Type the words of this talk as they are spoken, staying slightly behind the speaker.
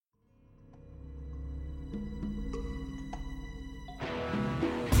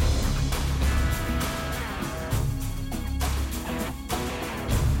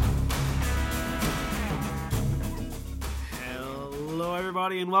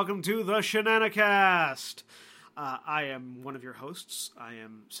everybody, and welcome to the Shenanicast. I am one of your hosts. I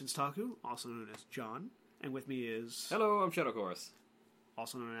am Sinstaku, also known as John, and with me is... Hello, I'm Shenanicast.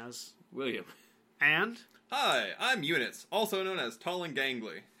 Also known as... William. And... Hi, I'm Units, also known as Tall and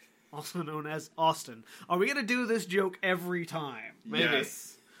Gangly. Also known as Austin. Are we going to do this joke every time? Maybe.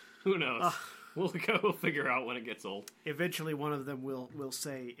 Yes. Who knows? We'll figure out when it gets old. Eventually one of them will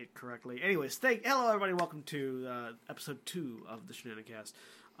say it correctly. Anyways, hello everybody, welcome to episode 2 of the Shenanicast,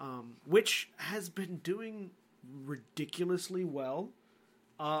 which has been doing ridiculously well.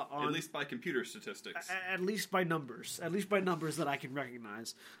 At least by computer statistics. At least by numbers. At least by numbers that I can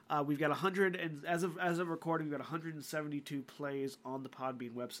recognize. We've got 100, and as of recording, we've got 172 plays on the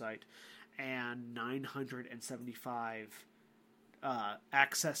Podbean website, and 975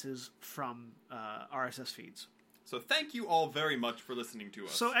 accesses from RSS feeds. So thank you all very much for listening to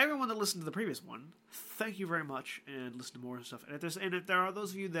us. So everyone that listened to the previous one, thank you very much, and listen to more stuff. And if there are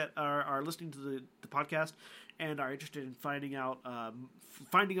those of you that are listening to the podcast and are interested in finding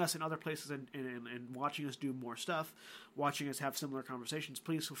us in other places and watching us do more stuff, watching us have similar conversations,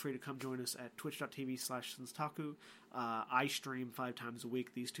 please feel free to come join us at twitch.tv/Senstaku. I stream 5 times a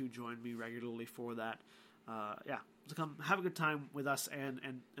week. These two join me regularly for that. So come have a good time with us and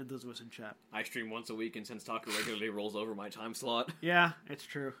those of us in chat. I stream once a week, and since Taku regularly rolls over my time slot. Yeah, it's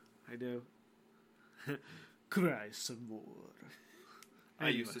true. I do. Cry some more. I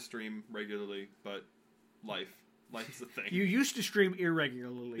used to stream regularly, but life's a thing. You used to stream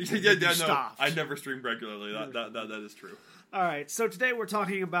irregularly. No, stopped. I never streamed regularly. That is true. All right, so today we're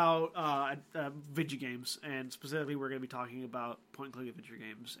talking about video games, and specifically we're going to be talking about point-and-click adventure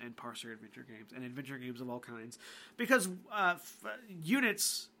games and parser adventure games and adventure games of all kinds, because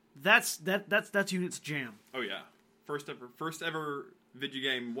Units, that's Units' jam. Oh yeah, first ever video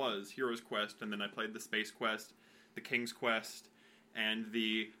game was Hero's Quest, and then I played the Space Quest, the King's Quest, and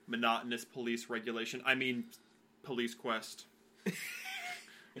the monotonous police Quest.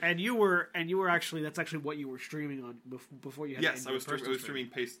 And you were actually, that's actually what you were streaming on before you had. Yes, I was streaming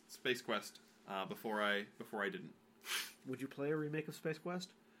Space Quest before I didn't. Would you play a remake of Space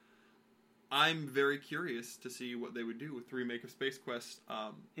Quest? I'm very curious to see what they would do with the remake of Space Quest.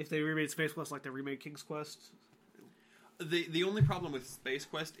 If they remade Space Quest like they remade King's Quest? The only problem with Space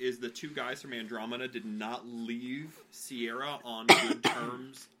Quest is the two guys from Andromeda did not leave Sierra on good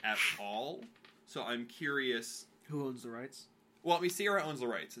terms at all. So I'm curious. Who owns the rights? Well, Sierra owns the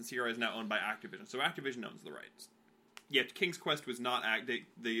rights, and Sierra is now owned by Activision. So Activision owns the rights. Yet King's Quest was not...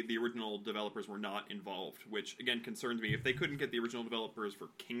 The original developers were not involved, which, again, concerns me. If they couldn't get the original developers for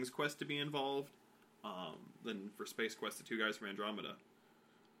King's Quest to be involved, then for Space Quest, the two guys from Andromeda,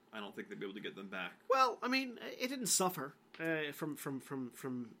 I don't think they'd be able to get them back. Well, I mean, it didn't suffer from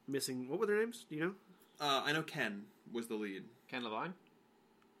missing... What were their names? Do you know? I know Ken was the lead. Ken Levine?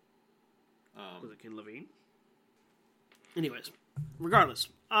 Was it Ken Levine? Anyways, regardless,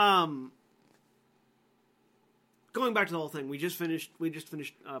 going back to the whole thing, we just finished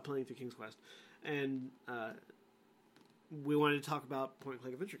playing through King's Quest, and we wanted to talk about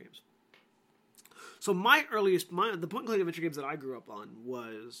point-and-click adventure games. So the point-and-click adventure games that I grew up on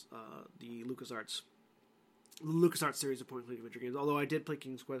was the LucasArts series of point-and-click adventure games. Although I did play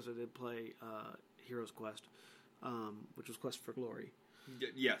King's Quest, I did play Hero's Quest, which was Quest for Glory.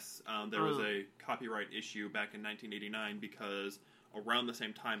 Yes, there was a copyright issue back in 1989 because around the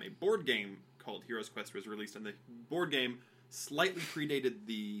same time a board game called Hero's Quest was released, and the board game slightly predated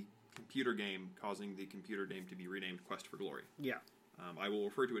the computer game, causing the computer game to be renamed Quest for Glory. Yeah. I will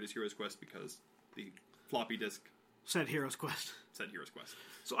refer to it as Hero's Quest because the floppy disk said Hero's Quest.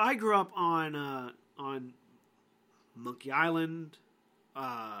 So I grew up on Monkey Island,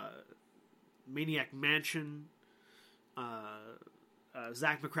 Maniac Mansion,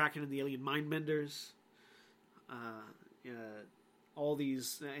 Zach McCracken and the Alien Mindbenders, all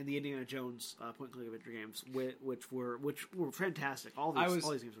these, and the Indiana Jones point-and-click adventure games, which were fantastic. All these games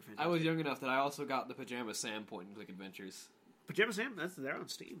were fantastic. I was young enough that I also got the Pajama Sam point-and-click adventures. Pajama Sam, they're on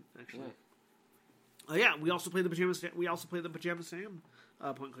Steam actually. Yeah. We also played the Pajama Sam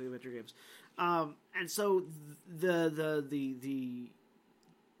point-and-click adventure games, and so the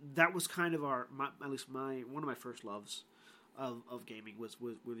that was kind of one of my first loves of gaming were these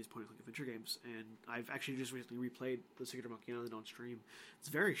point-and-click adventure games, and I've actually just recently replayed The Secret of Monkey Island on stream. It's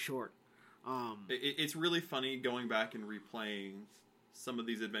very short. It's really funny going back and replaying some of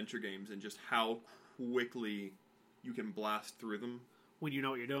these adventure games and just how quickly you can blast through them. When you know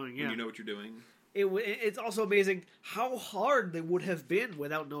what you're doing, yeah. When you know what you're doing. It's also amazing how hard they would have been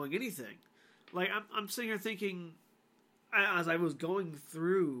without knowing anything. Like, I'm sitting here thinking, as I was going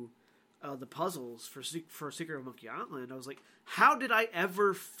through the puzzles for Secret of Monkey Island, I was like, how did I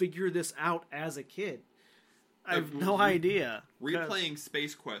ever figure this out as a kid? I have no idea. Replaying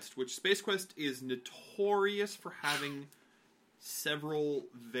Space Quest, which Space Quest is notorious for having several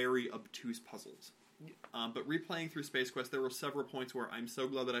very obtuse puzzles. But replaying through Space Quest, there were several points where I'm so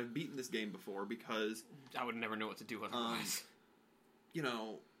glad that I've beaten this game before, because I would never know what to do otherwise.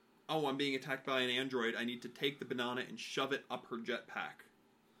 I'm being attacked by an android, I need to take the banana and shove it up her jetpack.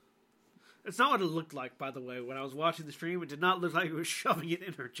 It's not what it looked like, by the way. When I was watching the stream, it did not look like it was shoving it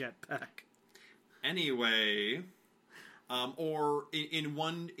in her jetpack. Anyway, or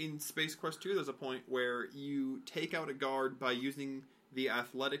in Space Quest 2, there's a point where you take out a guard by using the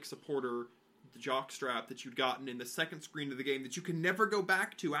athletic supporter, the jock strap that you'd gotten in the second screen of the game that you can never go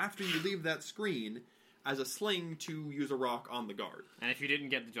back to after you leave that screen, as a sling to use a rock on the guard. And if you didn't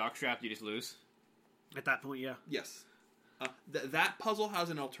get the jock strap, you just lose? At that point, yeah. Yes. That puzzle has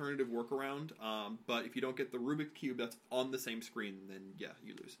an alternative workaround, but if you don't get the Rubik's Cube that's on the same screen, then yeah,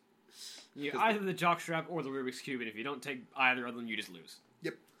 you lose. Either the jockstrap or the Rubik's Cube, and if you don't take either of them, you just lose.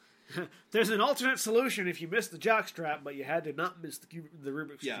 Yep. There's an alternate solution if you missed the jockstrap, but you had to not miss the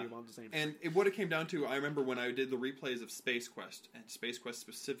Rubik's Cube on the same and what it came down to, I remember when I did the replays of Space Quest, and Space Quest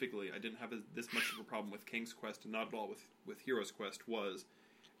specifically, I didn't have this much of a problem with King's Quest, and not at all with Hero's Quest, was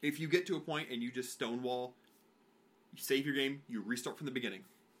if you get to a point and you just stonewall, you save your game, you restart from the beginning.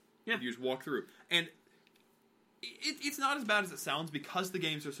 Yeah. You just walk through. And it's not as bad as it sounds, because the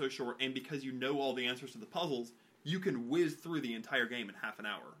games are so short and because you know all the answers to the puzzles. You can whiz through the entire game in half an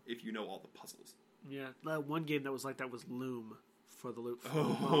hour if you know all the puzzles. Yeah, one game that was like that was Loom for the Loom.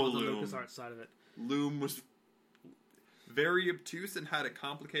 Loom. LucasArts side of it. Loom was very obtuse and had a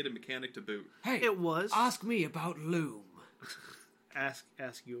complicated mechanic to boot. Hey, it was. Ask me about Loom. Ask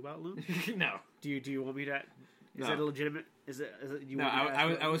you about Loom? No. Do you want me to? Is that legitimate? Is it? You No, want me to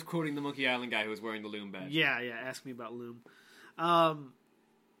ask I was quoting the Monkey Island guy who was wearing the Loom badge. Yeah. Ask me about Loom.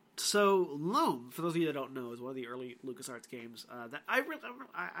 So Loom, for those of you that don't know, is one of the early LucasArts games that I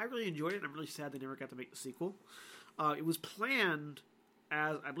really enjoyed it. And I'm really sad they never got to make the sequel. It was planned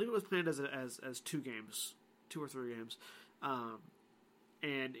as two or three games,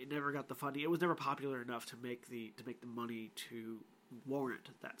 and it never got the funding. It was never popular enough to make the money to warrant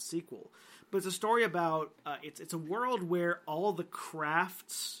that sequel. But it's a story about it's a world where all the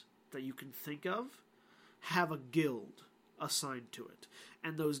crafts that you can think of have a guild assigned to it.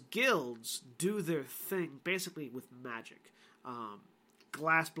 And those guilds do their thing basically with magic.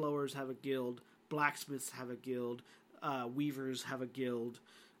 Glassblowers have a guild, blacksmiths have a guild, weavers have a guild.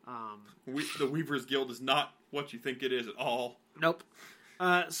 The Weavers Guild is not what you think it is at all. Nope.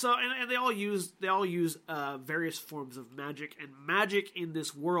 So they all use various forms of magic, and magic in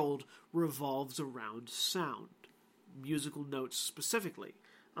this world revolves around sound, musical notes specifically.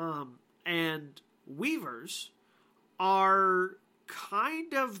 And weavers are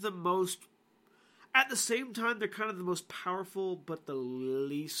kind of the most, at the same time, they're kind of the most powerful, but the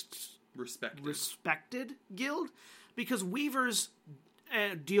least respected guild, because weavers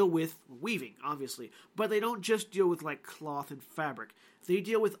deal with weaving, obviously, but they don't just deal with like cloth and fabric. They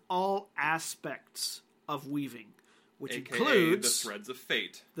deal with all aspects of weaving, which AKA includes the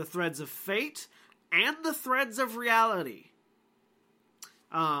threads of fate, and the threads of reality.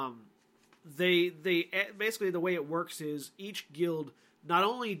 They basically, the way it works is each guild not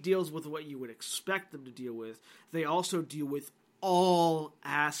only deals with what you would expect them to deal with, they also deal with all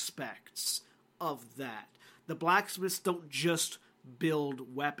aspects of that. The blacksmiths don't just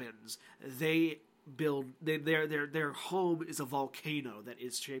build weapons; they build their home is a volcano that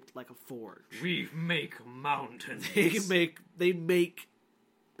is shaped like a forge. We make mountains. They make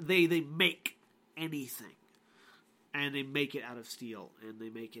anything. And they make it out of steel, and they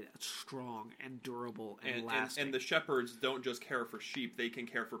make it strong and durable and lasting. And the shepherds don't just care for sheep; they can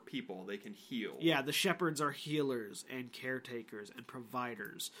care for people. They can heal. Yeah, the shepherds are healers and caretakers and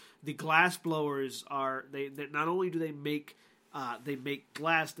providers. The glassblowers are they not only do they make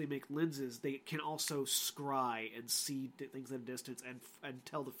glass, they make lenses. They can also scry and see things at a distance and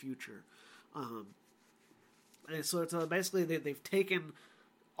tell the future. And so it's basically they've taken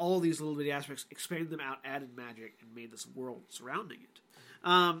all these little bitty aspects, expanded them out, added magic, and made this world surrounding it.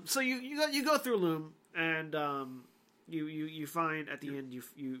 So you go through Loom, and you find at the end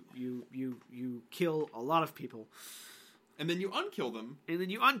you kill a lot of people, and then you unkill them, and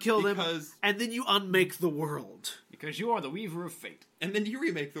then you unmake the world because you are the Weaver of Fate, and then you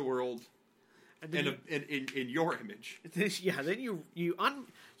remake the world. In your image. Yeah, then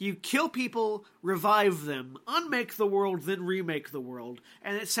you kill people, revive them, unmake the world, then remake the world,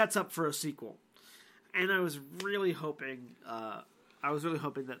 and it sets up for a sequel. And I was really hoping I was really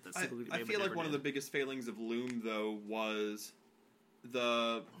hoping that I feel like one of the biggest failings of Loom, though, was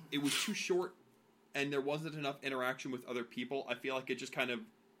it was too short, and there wasn't enough interaction with other people. I feel like it just kind of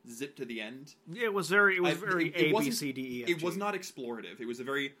zipped to the end. Yeah, it was very A, B, C, D, E, F, G. It was not explorative. It was a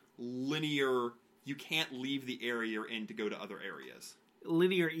very linear, you can't leave the area you're in to go to other areas.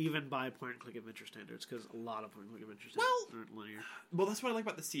 Linear even by point-and-click adventure standards, because a lot of point-and-click adventures aren't linear. Well, that's what I like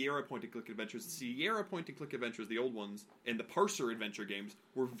about the Sierra point-and-click adventures. The Sierra point-and-click adventures, the old ones, and the Parser adventure games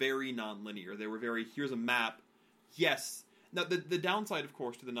were very non-linear. They were very, here's a map. Yes. Now, the downside, of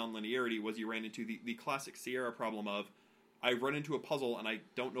course, to the non-linearity was you ran into the classic Sierra problem of, I run into a puzzle and I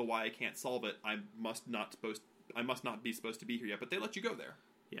don't know why I can't solve it. I must not be supposed to be here yet, but they let you go there.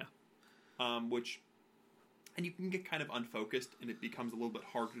 Yeah. And you can get kind of unfocused, and it becomes a little bit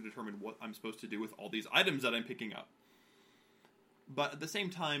hard to determine what I'm supposed to do with all these items that I'm picking up. But at the same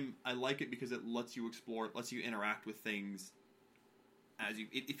time, I like it because it lets you explore, it lets you interact with things as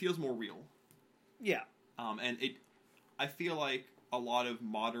it feels more real. Yeah. I feel like a lot of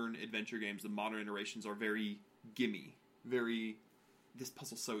modern adventure games, the modern iterations, are very gimme. Very, this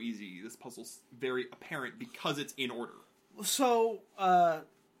puzzle's so easy, this puzzle's very apparent because it's in order. So,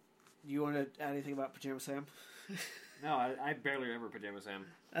 you want to add anything about Pajama Sam? No, I barely remember Pajama Sam.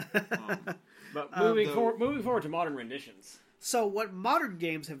 But moving forward to modern renditions. So, what modern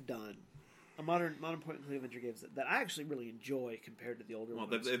games have done, modern point-and-click adventure games that I actually really enjoy compared to the older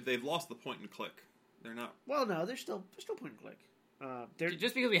ones. Well, they've lost the point-and-click. They're not. Well, no, they're still point-and-click.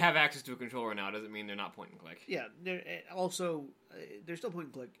 Just because we have access to a controller now doesn't mean they're not point-and-click. Yeah, they're still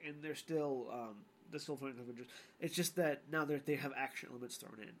point-and-click, and they're still point-and-click adventures. It's just that now they have action elements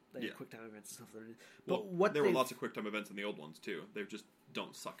thrown in. They have quick time events and stuff thrown in. But there were lots of quick time events in the old ones too. They just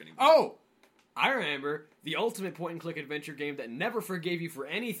don't suck anymore. Oh, I remember the ultimate point-and-click adventure game that never forgave you for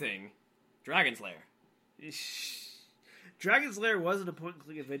anything, Dragon Slayer. Dragon Slayer wasn't a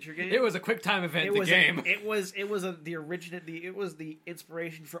point-and-click adventure game. It was a quick time event. It was the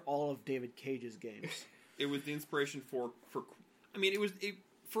inspiration for all of David Cage's games. It was the inspiration for. I mean,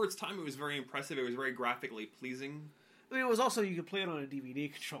 for its time, it was very impressive. It was very graphically pleasing. I mean, it was also you could play it on a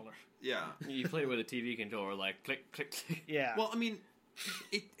DVD controller. Yeah, you played it with a TV controller, like click, click, click. Yeah. Well, I mean,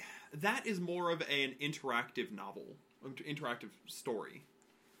 that is more of an interactive novel, interactive story,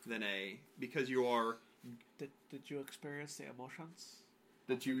 than because you are. Did you experience the emotions?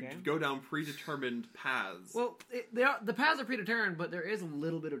 That you go down predetermined paths. Well, the paths are predetermined, but there is a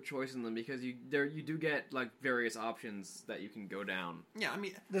little bit of choice in them because you do get like various options that you can go down. Yeah, I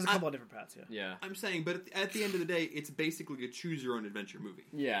mean, there's a couple of different paths. Yeah. I'm saying, but at the end of the day, it's basically a choose your own adventure movie.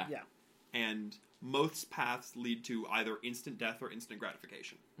 Yeah. And most paths lead to either instant death or instant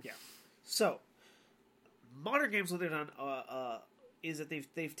gratification. Yeah. So, modern games, what they've done is that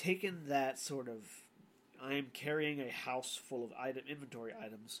they've taken that sort of I am carrying a house full of inventory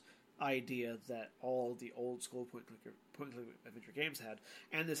items idea that all the old school point-and-click adventure games had,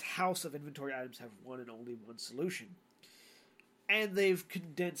 and this house of inventory items have one and only one solution. And they've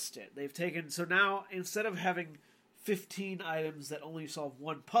condensed it. They've taken, so now instead of having 15 items that only solve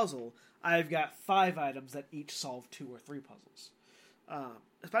one puzzle, I've got 5 items that each solve 2 or 3 puzzles.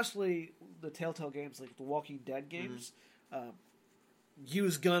 Especially the Telltale games like the Walking Dead games.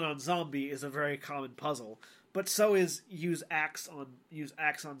 Use gun on zombie is a very common puzzle, but so is use axe on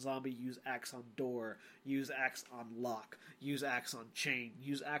zombie, use axe on door, use axe on lock, use axe on chain,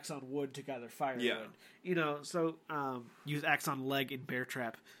 use axe on wood to gather firewood. Yeah. So use axe on leg in Bear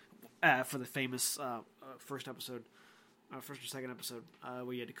Trap for the famous first or second episode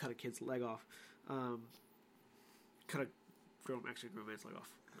where you had to cut a kid's leg off, cut a grown man's leg off,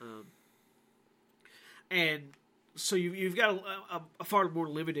 and. So you've got a far more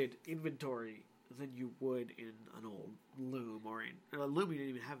limited inventory than you would in an old Loom or in Loom. You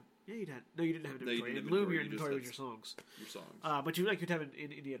didn't even have. Yeah, you didn't have an inventory. In Loom, your inventory was your songs. But you could have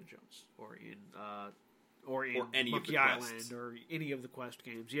in Indiana Jones or in any Monkey of the Island quests. or any of the Quest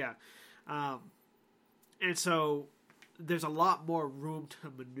games. Yeah, and so there's a lot more room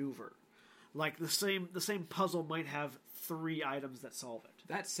to maneuver. Like the same puzzle might have 3 items that solve it.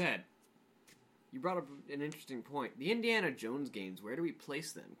 That said, you brought up an interesting point. The Indiana Jones games, where do we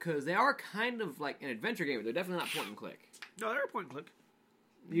place them? Because they are kind of like an adventure game, but they're definitely not point and click. No, they're point and click.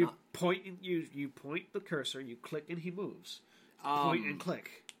 You point the cursor, you click, and he moves. Point and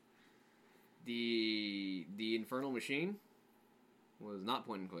click. The Infernal Machine was not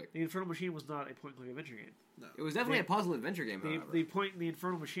point and click. The Infernal Machine was not a point and click adventure game. No. It was definitely a puzzle adventure game. The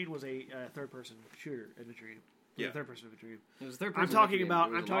Infernal Machine was a third-person shooter adventure game. Yeah, third-person adventure game. It was a third-person. I'm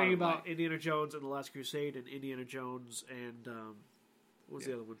talking about Indiana Jones and the Last Crusade, and Indiana Jones and what was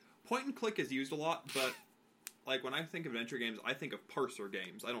the other one? Point and click is used a lot, but like when I think of adventure games, I think of parser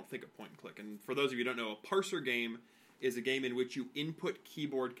games. I don't think of point and click. And for those of you who don't know, a parser game is a game in which you input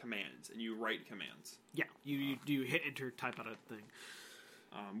keyboard commands and you write commands. Yeah, you hit enter, type out a thing.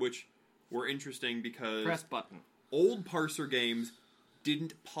 Which were interesting because Press button. old parser games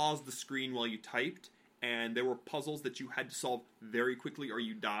didn't pause the screen while you typed, and there were puzzles that you had to solve very quickly or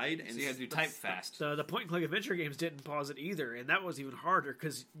you died. And So you had to type fast. So the point and click adventure games didn't pause it either, and that was even harder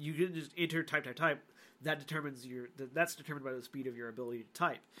because you didn't just enter, type. That's determined by the speed of your ability to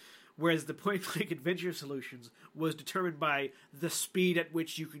type. Whereas the point and click adventure solutions was determined by the speed at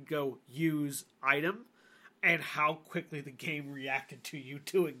which you could go use item and how quickly the game reacted to you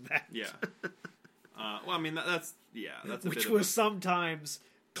doing that. Yeah. Well, I mean, that's a which bit was sometimes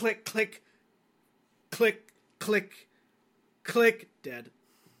click, click, click, click, click, dead.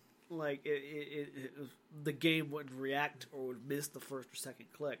 Like, the game wouldn't react or would miss the first or second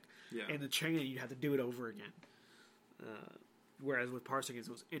click. Yeah. And the chain, you'd have to do it over again. Whereas with parsing games,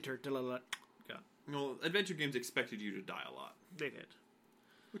 it was enter, go. Well, adventure games expected you to die a lot, They did.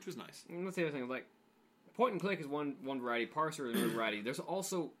 which was nice. And that's the other thing. Like, point and click is one variety. Parser is another variety. There's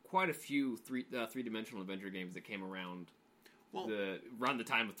also quite a few three-dimensional adventure games that came around around the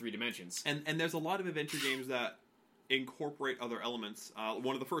time of 3 Dimensions. And there's a lot of adventure games that incorporate other elements.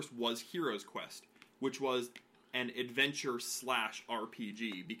 One of the first was Hero's Quest, which was an adventure /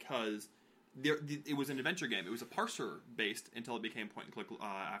 RPG because it was an adventure game. It was a parser based until it became point and click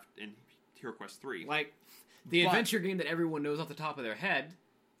in Hero Quest 3. Like the adventure game that everyone knows off the top of their head,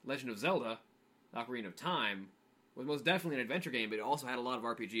 Legend of Zelda, Ocarina of Time, was most definitely an adventure game, but it also had a lot of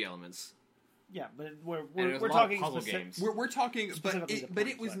RPG elements. Yeah, but And we're there's a lot talking of puzzle specific- games. We're talking, but Specifically the point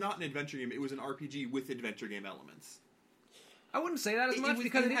it was and not an adventure game. It was an RPG with adventure game elements. I wouldn't say that as much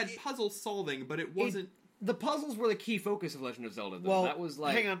because it had puzzle solving, but it wasn't. The puzzles were the key focus of Legend of Zelda. Though. Well, that was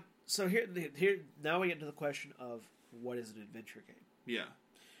like, hang on. So here, now we get to the question of what is an adventure game, Yeah.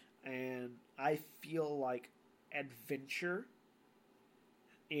 and I feel like adventure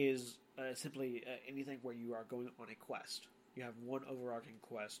is simply anything where you are going on a quest. You have one overarching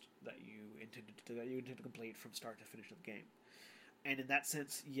quest that you intend to complete from start to finish of the game. And in that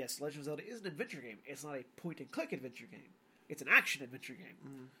sense, yes, Legend of Zelda is an adventure game. It's not a point-and-click adventure game. It's an action adventure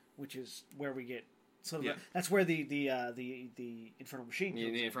game, which is where we get. So that's where the Infernal Machine.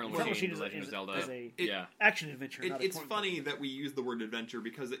 the Infernal Machine, Legend of Zelda, is a Yeah. action adventure. Not a It's point and funny click. that we use the word adventure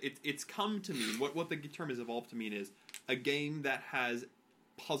because it's come to mean what the term has evolved to mean is a game that has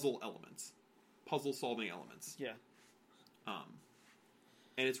puzzle elements, puzzle solving elements. Yeah.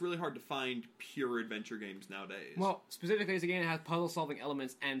 And it's really hard to find pure adventure games nowadays. well, specifically as a game that has puzzle-solving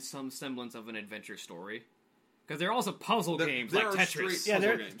elements and some semblance of an adventure story. Because there are also puzzle games there like are Tetris. straight- Yeah, puzzle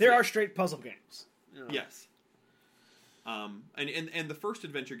there games, there yeah. are straight puzzle games. You know. Yes. And the first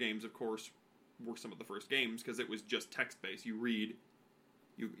adventure games, of course, were some of the first games because it was just text based. You read,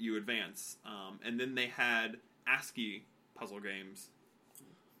 you advance, and then they had ASCII puzzle games.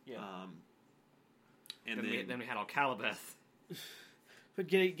 Yeah. And then we had Alcalabeth. But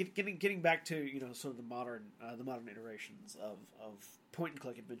getting back to sort of the modern iterations of point and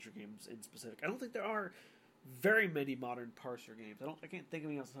click adventure games in specific, I don't think there are very many modern parser games. I can't think of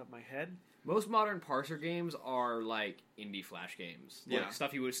any off the top of my head. Most modern parser games are like indie flash games. Like Yeah.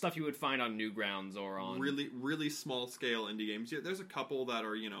 stuff you would find on Newgrounds or on really small scale indie games. Yeah, there's a couple that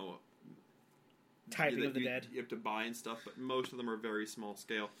are Typing that of the Dead. You have to buy and stuff, but most of them are very small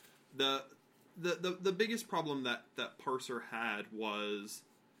scale. The biggest problem that parser had was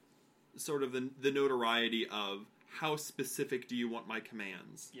sort of the notoriety of how specific do you want my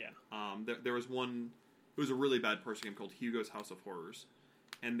commands. Yeah. There was one. It was a really bad parser game called Hugo's House of Horrors,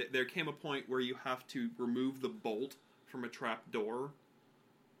 and there came a point where you have to remove the bolt from a trap door,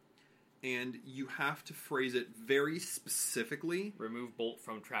 and you have to phrase it very specifically. remove bolt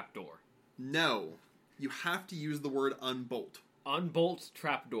from trapdoor. No, you have to use the word unbolt. Unbolt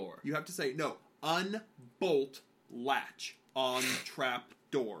trapdoor. You have to say, no, unbolt latch on trap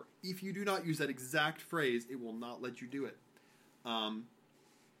door. If you do not use that exact phrase, it will not let you do it.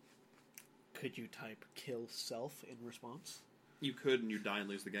 Could you type kill self in response? You could, and you die and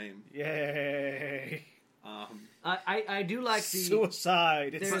lose the game. Yay! I do like the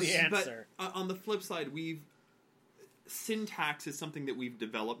Suicide. It's there's- the answer. But on the flip side, syntax is something that we've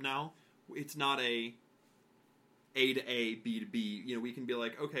developed now. It's not A to A, B to B. We can be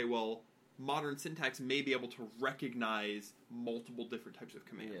like, okay, well, modern syntax may be able to recognize multiple different types of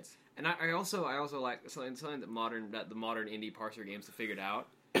commands. Yes. And I also like something that the modern indie parser games have figured out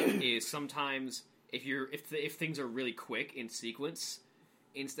is sometimes if things are really quick in sequence,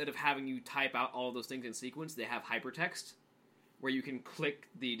 instead of having you type out all of those things in sequence, they have hypertext, where you can click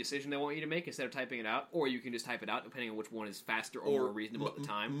the decision they want you to make instead of typing it out, or you can just type it out depending on which one is faster or more reasonable at the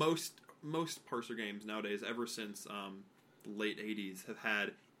time. Most parser games nowadays, ever since the late 80s, have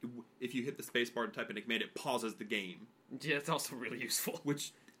had, if you hit the spacebar to type in a command, it pauses the game. Yeah, it's also really useful.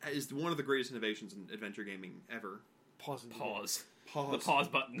 Which is one of the greatest innovations in adventure gaming ever. Pause. Pause. The pause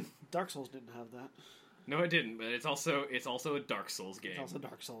button. Dark Souls didn't have that. No, it didn't, but it's also a Dark Souls game. It's also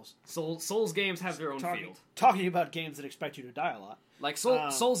Dark Souls. Souls games have their own field. Talking about games that expect you to die a lot. Like,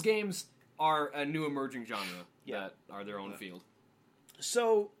 Souls games are a new emerging genre that are their own field.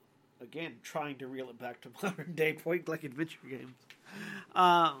 So, again, trying to reel it back to modern day point-click adventure games.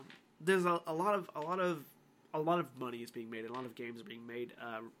 There's a lot of money is being made. A lot of games are being made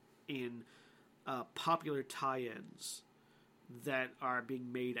in popular tie-ins that are being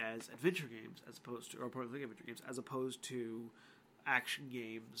made as adventure games, as opposed to, or point-and-click adventure games, as opposed to action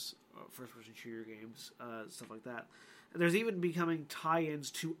games, first-person shooter games, stuff like that. And there's even becoming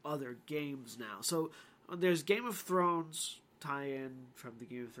tie-ins to other games now. So there's Game of Thrones tie-in from the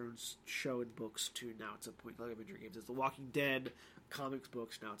Game of Thrones show and books to now it's a point-and-click adventure game. There's The Walking Dead comics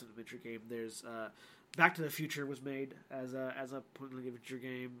books, now it's an adventure game. There's Back to the Future was made as a point-and-click adventure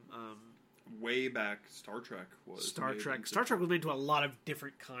game. Way back, Star Trek was Star Trek was made into a lot of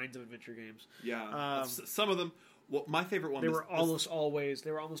different kinds of adventure games. Yeah, some of them. Well, my favorite one. They were almost always.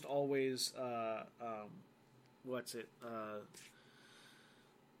 What's it?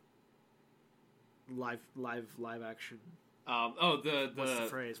 Live action. What's the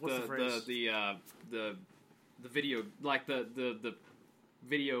phrase? The video, like the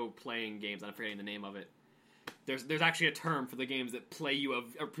video playing games. I'm forgetting the name of it. There's actually a term for the games that play you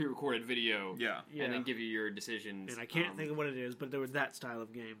a pre-recorded video, and then give you your decisions. And I can't think of what it is, but there was that style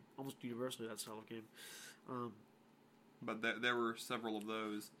of game, almost universally that style of game. But there were several of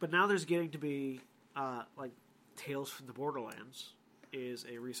those. But now there's getting to be like Tales from the Borderlands is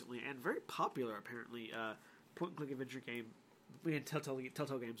a recently and very popular apparently point-and-click adventure game.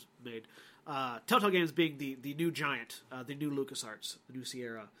 Telltale Games made. Telltale Games being the new giant, the new LucasArts, the new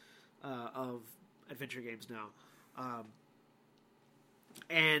Sierra of adventure games now,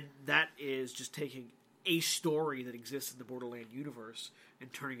 and that is just taking a story that exists in the Borderland universe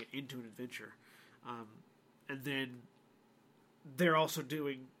and turning it into an adventure. And then they're also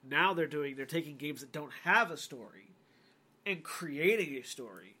they're taking games that don't have a story and creating a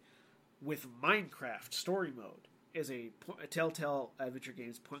story with Minecraft story mode as a Telltale Adventure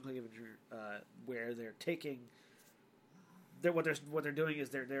Games point-and-click adventure where they're taking. What they're doing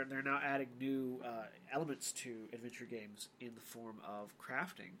is they're now adding new elements to adventure games in the form of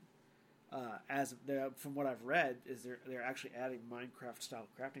crafting. From what I've read, is they're actually adding Minecraft style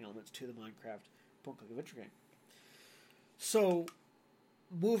crafting elements to the Minecraft point-and-click adventure game. So,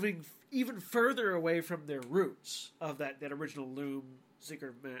 moving even further away from their roots of that original Loom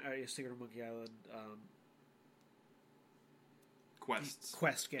Secret of Monkey Island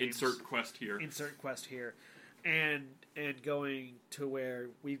quest games. Insert quest here. And going to where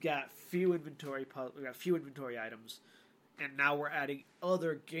we've got few inventory items, and now we're adding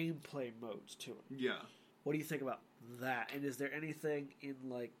other gameplay modes to it. Yeah. What do you think about that? And is there anything in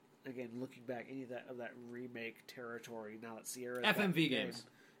again looking back, any of that remake territory now that Sierra FMV games?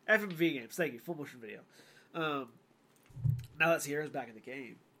 FMV games. Thank you. Full motion video. Now that Sierra's back in the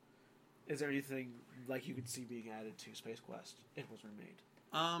game, is there anything like you could see being added to Space Quest? It was remade.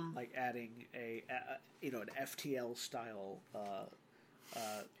 Like adding an FTL style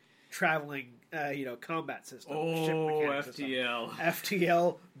traveling combat system. Oh, ship mechanic FTL. System.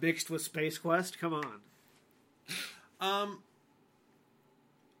 FTL mixed with Space Quest. Come on.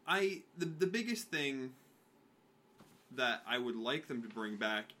 The biggest thing that I would like them to bring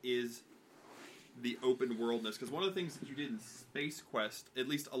back is the open worldness, because one of the things that you did in Space Quest, at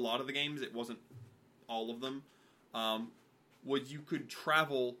least a lot of the games, it wasn't all of them, was you could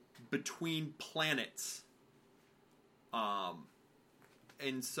travel between planets.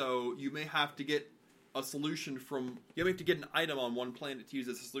 And so you may have to get a solution you may have to get an item on one planet to use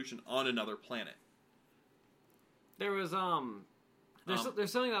as a solution on another planet. There was,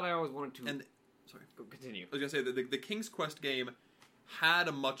 there's something that I always wanted to... Sorry. Continue. I was going to say, the King's Quest game had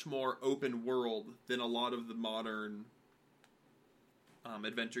a much more open world than a lot of the modern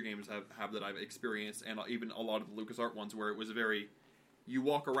adventure games have that I've experienced, and even a lot of the LucasArts ones, where it was you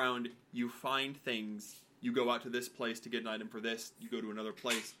walk around, you find things, you go out to this place to get an item for this, you go to another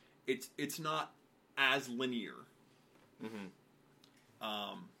place. It's not as linear. Mm-hmm.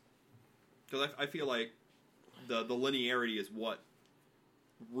 Because I feel like the linearity is what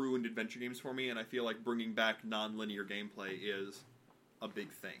ruined adventure games for me, and I feel like bringing back non-linear gameplay is a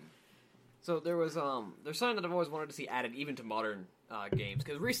big thing. So there's something that I've always wanted to see added even to modern games,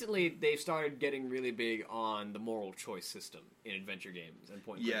 because recently they've started getting really big on the moral choice system in adventure games and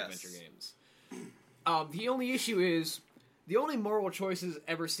point-and-click adventure games. The only issue is the only moral choices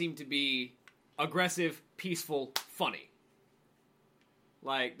ever seem to be aggressive, peaceful, funny.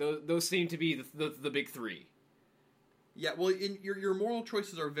 Like those seem to be the big three. Yeah, well, your moral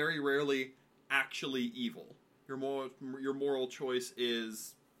choices are very rarely actually evil. Your moral choice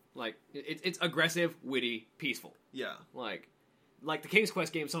is like it's aggressive, witty, peaceful. Yeah, like the King's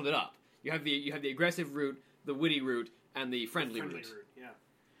Quest game summed it up. You have the aggressive route, the witty route, and the friendly route.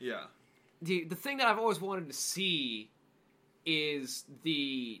 Yeah. The thing that I've always wanted to see is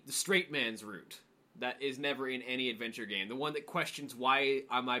the straight man's route. That is never in any adventure game. The one that questions, why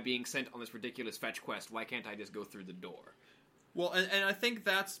am I being sent on this ridiculous fetch quest? Why can't I just go through the door? Well, and I think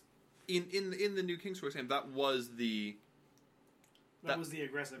that's in the new King's Quest game. That was the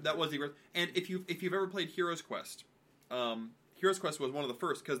aggressive. That was the aggressive. And if you've ever played Heroes Quest, Heroes Quest was one of the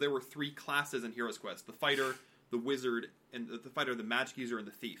first because there were 3 classes in Heroes Quest: the fighter, the wizard, and the fighter, the magic user, and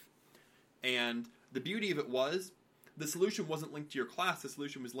the thief. And the beauty of it was, the solution wasn't linked to your class, the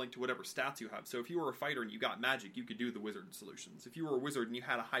solution was linked to whatever stats you have. So if you were a fighter and you got magic, you could do the wizard solutions. If you were a wizard and you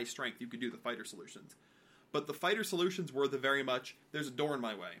had a high strength, you could do the fighter solutions. But the fighter solutions were the very much, there's a door in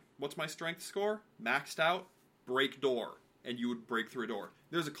my way. What's my strength score? Maxed out, break door. And you would break through a door.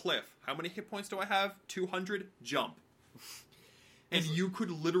 There's a cliff. How many hit points do I have? 200? Jump. And you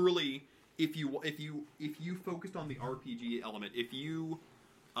could literally, if you focused on the RPG element, if you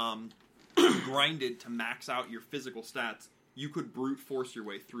grinded to max out your physical stats, you could brute force your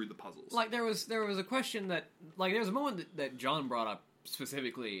way through the puzzles. Like there was a question that, like, there was a moment that John brought up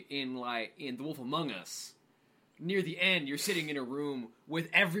specifically in The Wolf Among Us. Near the end, you're sitting in a room with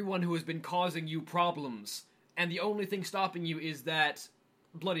everyone who has been causing you problems, and the only thing stopping you is that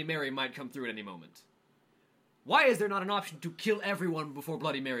Bloody Mary might come through at any moment. Why is there not an option to kill everyone before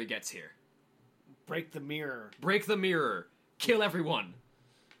Bloody Mary gets here? Break the mirror. Break the mirror. Kill everyone.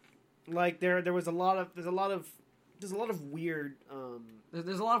 Like there's a lot of weird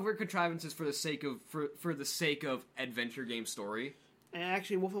there's a lot of weird contrivances for the sake of adventure game story. And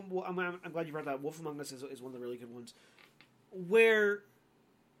actually, I'm glad you brought that. Wolf Among Us is one of the really good ones, where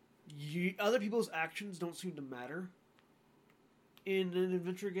other people's actions don't seem to matter in an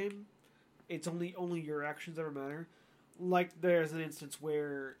adventure game. It's only your actions ever matter. Like, there's an instance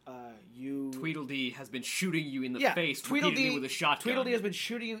where Tweedledee has been shooting you in the face repeatedly with a shotgun. Tweedledee has been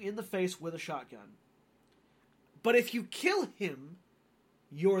shooting you in the face with a shotgun. But if you kill him,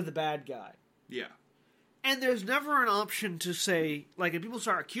 you're the bad guy. Yeah. And there's never an option to say, like, if people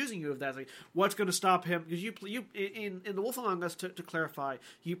start accusing you of that, like, what's going to stop him? Because you in The Wolf Among Us, to clarify,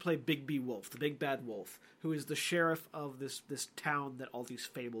 you play Big B Wolf, the big bad wolf, who is the sheriff of this town that all these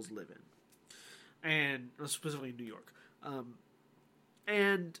fables live in. And specifically in New York.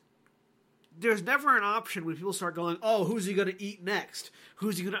 And there's never an option when people start going, oh, who's he going to eat next?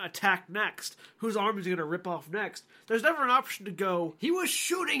 Who's he going to attack next? Whose arm is he going to rip off next? There's never an option to go, he was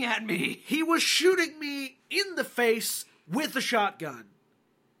shooting at me! He was shooting me in the face with a shotgun.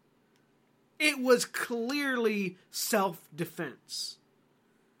 It was clearly self-defense.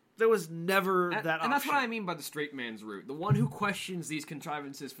 There was never that option. And that's what I mean by the straight man's route. The one who questions these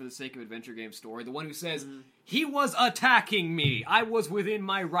contrivances for the sake of adventure game story. The one who says, he was attacking me. I was within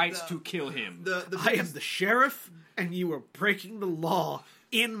my rights to kill him. I am the sheriff, and you were breaking the law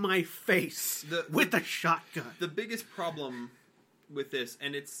in my face with a shotgun. The biggest problem with this,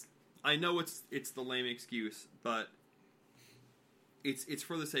 and I know it's the lame excuse, but it's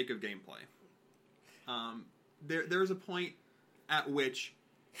for the sake of gameplay. There's a point at which...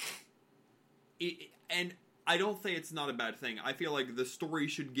 and I don't say it's not a bad thing. I feel like the story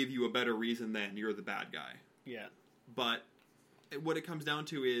should give you a better reason than you're the bad guy. Yeah. But what it comes down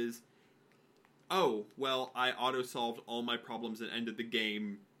to is, oh, well, I auto-solved all my problems and ended the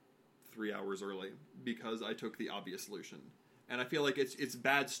game 3 hours early because I took the obvious solution. And I feel like it's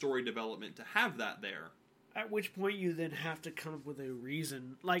bad story development to have that there. At which point you then have to come up with a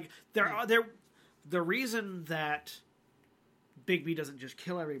reason. Like, the reason that Big B doesn't just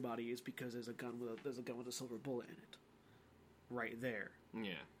kill everybody is because there's a gun with a silver bullet in it, right there.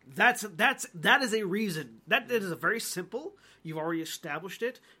 Yeah, that is a reason. That is a very simple. You've already established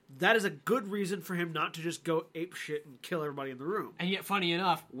it. That is a good reason for him not to just go ape shit and kill everybody in the room. And yet, funny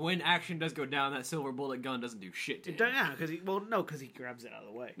enough, when action does go down, that silver bullet gun doesn't do shit to him. Yeah, because he grabs it out of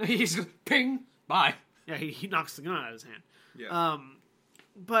the way. He's just ping, bye. Yeah, he knocks the gun out of his hand. Yeah,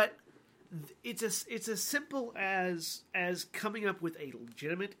 but. It's as simple as coming up with a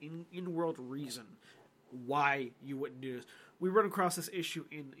legitimate in-world reason why you wouldn't do this. we run across this issue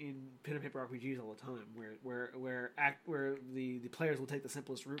in pen and paper RPGs all the time, where the players will take the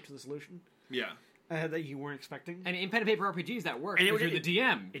simplest route to the solution. Yeah. That you weren't expecting. And in pen and paper RPGs, that works. And You're the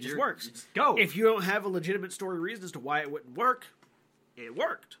DM. It just works. Just go. If you don't have a legitimate story reason as to why it wouldn't work, it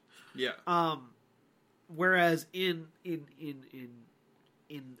worked. Yeah. Whereas in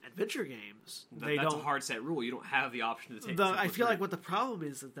adventure games, that's a hard set rule. You don't have the option to take. I feel like what the problem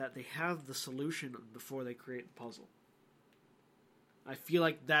is that they have the solution before they create the puzzle. I feel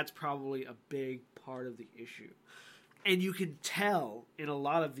like that's probably a big part of the issue, and you can tell in a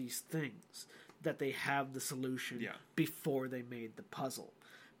lot of these things that they have the solution before they made the puzzle,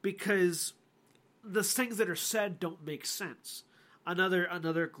 because the things that are said don't make sense.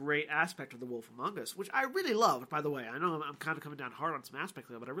 Another great aspect of The Wolf Among Us, which I really loved, by the way. I know I'm kind of coming down hard on some aspects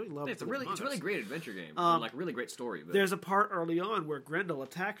of it, but I really love it. It's a really great adventure game. Like, really great story. But... There's a part early on where Grendel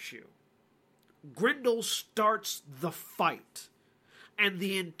attacks you. Grendel starts the fight. And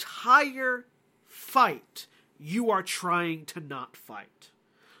the entire fight, you are trying to not fight.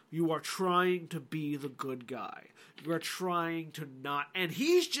 You are trying to be the good guy. You are trying to not... And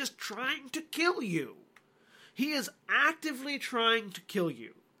he's just trying to kill you. He is actively trying to kill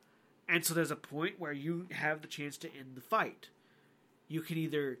you. And so there's a point where you have the chance to end the fight. You can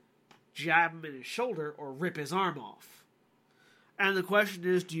either jab him in his shoulder or rip his arm off. And the question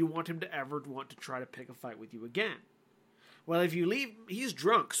is, do you want him to ever want to try to pick a fight with you again? Well, if you leave... He's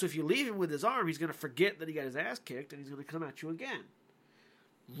drunk, so if you leave him with his arm, he's going to forget that he got his ass kicked, and he's going to come at you again.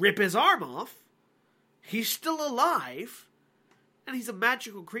 Rip his arm off. He's still alive. And he's a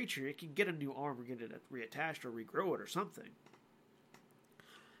magical creature. He can get a new arm or get it reattached or regrow it or something.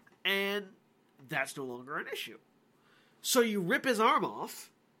 And that's no longer an issue. So you rip his arm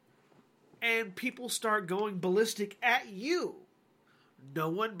off, and people start going ballistic at you. No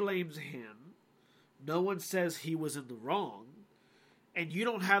one blames him. No one says he was in the wrong. And you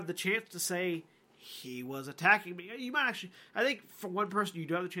don't have the chance to say, he was attacking me. You might actually... I think for one person, you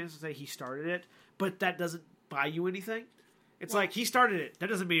do have the chance to say he started it, but that doesn't buy you anything. It's like, he started it. That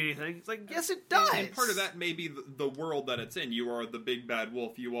doesn't mean anything. It's like, yes, it does. And part of that may be the world that it's in. You are the big bad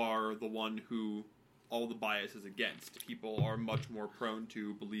wolf. You are the one who all the bias is against. People are much more prone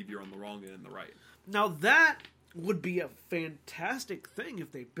to believe you're on the wrong and in the right. Now, that would be a fantastic thing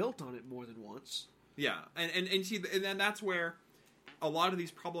if they built on it more than once. Yeah, and see, and that's where a lot of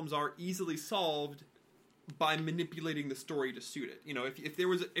these problems are easily solved by manipulating the story to suit it. You know, if there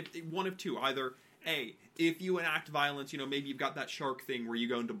was one of two, either A, if you enact violence, you know, maybe you've got that shark thing where you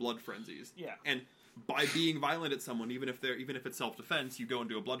go into blood frenzies. Yeah. And by being violent at someone, even if it's self-defense, you go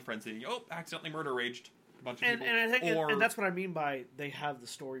into a blood frenzy and you accidentally murder raged a bunch of people. And I think and that's what I mean by they have the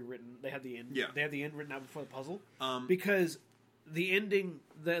story written. They have the end. Yeah. They have the end written out before the puzzle. Because the ending,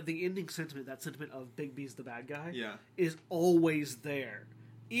 the ending sentiment, that sentiment of Bigby's the bad guy, is always there.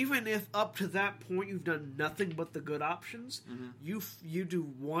 Even if up to that point you've done nothing but the good options, you do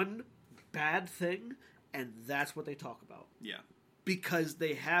one bad thing, and that's what they talk about. Yeah. Because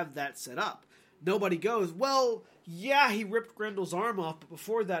they have that set up. Nobody goes, well, yeah, he ripped Grendel's arm off, but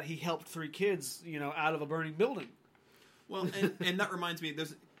before that he helped 3 kids, out of a burning building. Well, and that reminds me,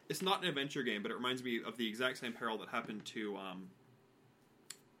 it's not an adventure game, but it reminds me of the exact same peril that happened to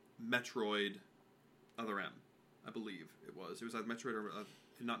Metroid Other M, I believe it was. It was either Metroid or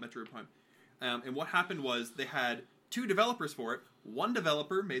not Metroid Prime. And what happened was they had 2 developers for it. One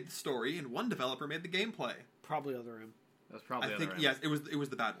developer made the story, and one developer made the gameplay. Probably Other M. That's probably Other M. Yes, it was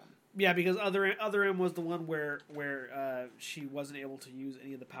the bad one. Yeah, because Other M was the one where she wasn't able to use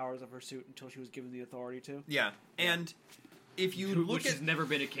any of the powers of her suit until she was given the authority to. Yeah, and if you look which has never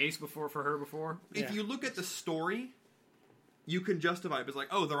been a case before for her before. If you look at the story, you can justify it. It's like,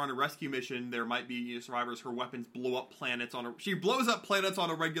 oh, they're on a rescue mission. There might be survivors. Her weapons blow up planets she blows up planets on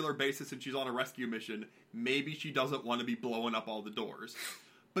a regular basis, and she's on a rescue mission. Maybe she doesn't want to be blowing up all the doors.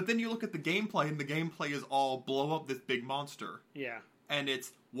 But then you look at the gameplay, and the gameplay is all blow up this big monster. Yeah. And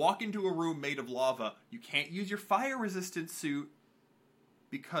it's walk into a room made of lava. You can't use your fire-resistant suit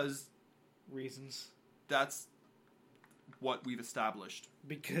because... Reasons. That's what we've established.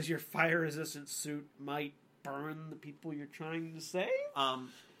 Because your fire-resistant suit might burn the people you're trying to save?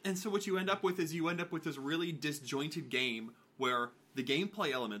 And so what you end up with is this really disjointed game where the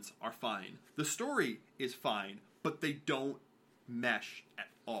gameplay elements are fine. The story is fine, but they don't mesh at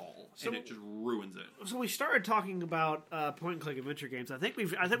all, and it just ruins it. So we started talking about point-and-click adventure games. I think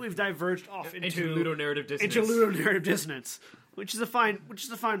we've diverged off into ludonarrative dissonance. Into ludonarrative dissonance, which is a fine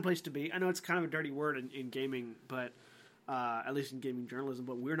place to be. I know it's kind of a dirty word in gaming, but at least in gaming journalism.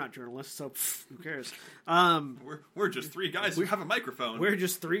 But we're not journalists, so who cares? We're just 3 guys who have a microphone. We're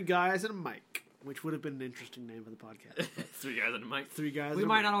just 3 guys and a mic. which would have been an interesting name for the podcast. 3 guys and a mic. 3 guys. We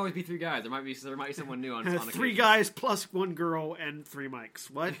might not always be 3 guys. There might be someone new on 3 occasion. guys plus 1 girl and 3 mics.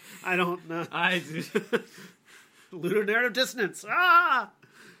 What? I don't know. Ludonarrative Dissonance.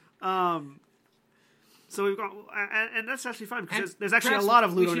 So we've got, and that's actually fun because there's actually a lot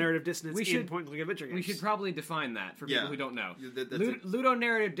of ludonarrative dissonance in point-and-click adventure games. We should probably define that for people who don't know. That's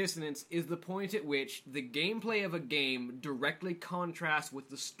Ludonarrative dissonance is the point at which the gameplay of a game directly contrasts with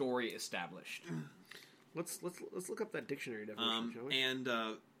the story established. Let's look up that dictionary definition, shall we? And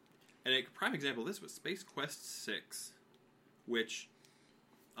a prime example of this was Space Quest 6, which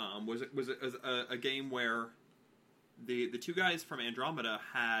was a game where the 2 guys from Andromeda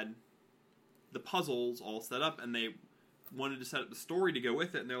had the puzzles all set up, and they wanted to set up the story to go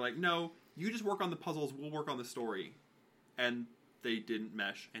with it, and they're like, no, you just work on the puzzles, we'll work on the story. And they didn't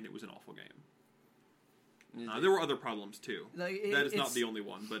mesh, and it was an awful game. There were other problems, too. That is not the only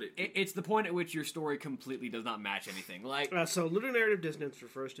one, but it's the point at which your story completely does not match anything. So ludonarrative dissonance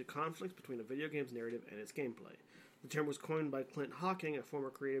refers to conflicts between a video game's narrative and its gameplay. The term was coined by Clint Hawking, a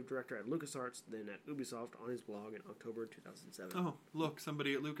former creative director at LucasArts, then at Ubisoft, on his blog in October 2007. Oh, look,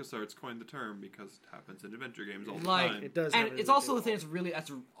 somebody at LucasArts coined the term because it happens in adventure games all the time. It does, and it's also the thing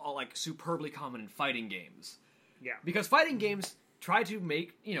that's superbly common in fighting games. Yeah, because fighting games try to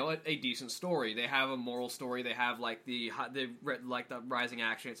make a decent story. They have a moral story. They have the rising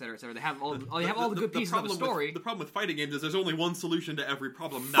action, etc., etc. They have all the good pieces of the story. The problem with fighting games is there's only one solution to every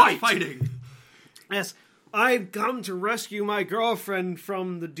problem: not fighting. Yes. I've come to rescue my girlfriend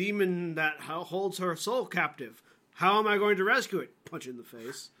from the demon that holds her soul captive. How am I going to rescue it? Punch in the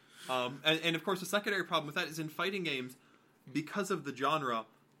face. And of course, the secondary problem with that is in fighting games, because of the genre,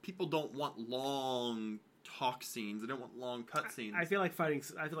 people don't want long talk scenes. They don't want long cut scenes. I feel like fighting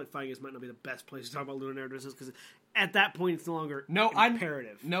games might not be the best place to talk about ludonarrative dissonance because at that point it's no longer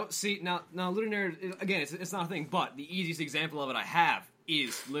imperative. Now ludonarrative, again, it's not a thing. But the easiest example of it I have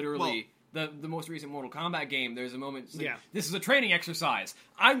is literally. The most recent Mortal Kombat game, there's a moment, this is a training exercise.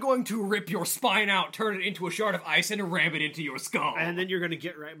 I'm going to rip your spine out, turn it into a shard of ice, and ram it into your skull. And then you're going to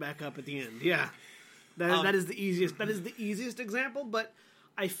get right back up at the end. Yeah. That is the easiest. That is the easiest example, but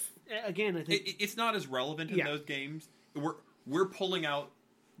I think... It's not as relevant in those games. We're pulling out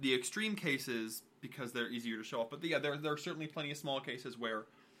the extreme cases because they're easier to show off. But there are certainly plenty of small cases where...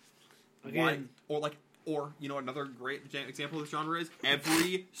 another great example of this genre is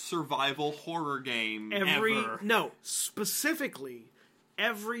every survival horror game ever. No, specifically,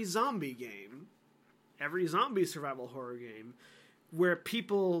 every zombie game, every zombie survival horror game, where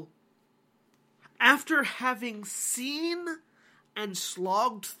people, after having seen and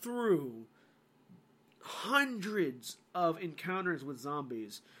slogged through hundreds of encounters with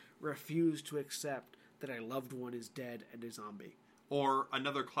zombies, refuse to accept that a loved one is dead and a zombie. Or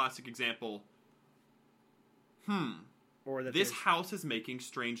another classic example... Or that this house is making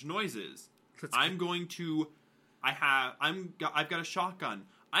strange noises. I've got a shotgun.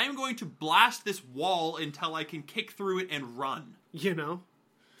 I am going to blast this wall until I can kick through it and run.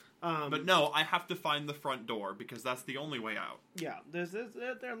 But no, I have to find the front door because that's the only way out. Yeah, there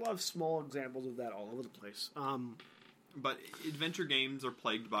are a lot of small examples of that all over the place. But adventure games are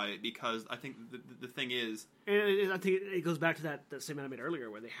plagued by it because I think the thing is... And I think it goes back to that same I made earlier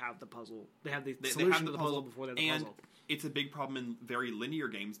where they have the puzzle. They have the solution to the puzzle before they have the puzzle. And it's a big problem in very linear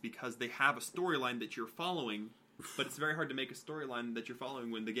games because they have a storyline that you're following, but it's very hard to make a storyline that you're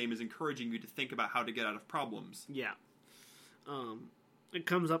following when the game is encouraging you to think about how to get out of problems. Yeah. It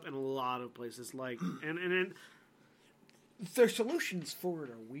comes up in a lot of places. And their solutions for it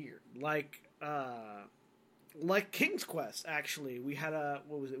are weird. Like King's Quest, actually, we had a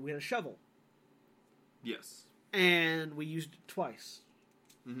shovel. Yes. And we used it twice.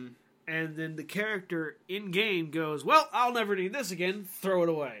 Mm-hmm. And then the character in-game goes, well, I'll never need this again, throw it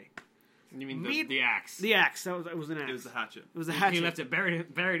away. You mean the axe? The axe, it was an axe. It was the hatchet. It was a hatchet. He left it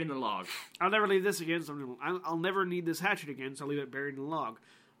buried in the log. I'll never leave this again, so I'll never need this hatchet again, so I'll leave it buried in the log.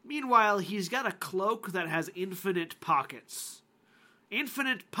 Meanwhile, he's got a cloak that has infinite pockets.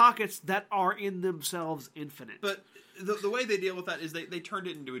 Infinite pockets that are in themselves infinite. But the way they deal with that is they turned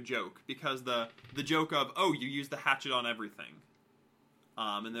it into a joke. Because the joke of, you use the hatchet on everything.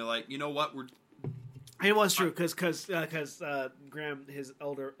 And they're like, you know what, it was true, because Graham, his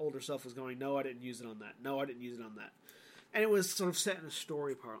older self, was going, no, I didn't use it on that. No, I didn't use it on that. And it was sort of set in a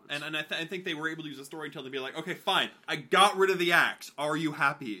story parlance. And I think they were able to use a storytelling to be like, okay, fine, I got rid of the axe. Are you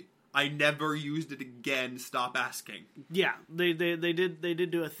happy? I never used it again. Stop asking. Yeah, they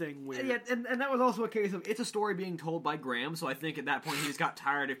did do a thing where... And that was also a case of, it's a story being told by Graham, so I think at that point he just got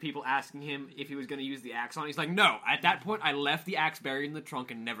tired of people asking him if he was going to use the axe on. He's like, no, at that point I left the axe buried in the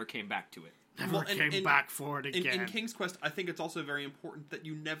trunk and never came back to it. Never came back for it again. In King's Quest, I think it's also very important that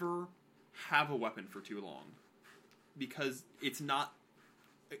you never have a weapon for too long, because it's not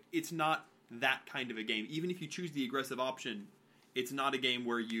that kind of a game. Even if you choose the aggressive option, it's not a game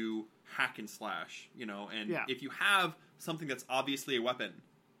where you hack and slash, and if you have something that's obviously a weapon,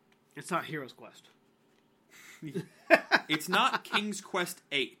 it's not Hero's Quest. It's not King's Quest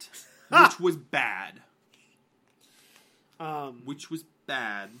 8, which was bad. Which was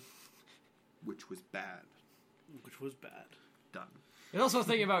bad. Done. There's also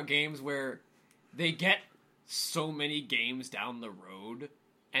thinking about games where they get so many games down the road,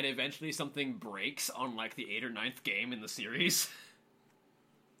 and eventually something breaks on like the 8th or 9th game in the series.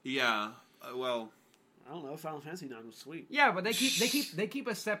 Yeah, well, I don't know. Final Fantasy 9 was sweet. Yeah, but they keep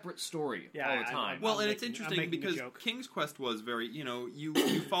a separate story all the time. It's interesting because King's Quest was very, you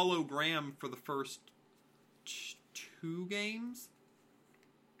follow Graham for the first 2 games,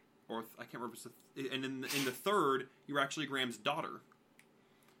 or I can't remember. And in the third, you're actually Graham's daughter,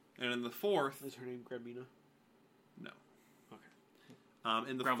 and in the fourth, is her name Gramina? No.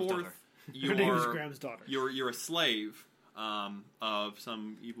 Okay. In the Graham's fourth, daughter. Her name is Graham's daughter. You're a slave of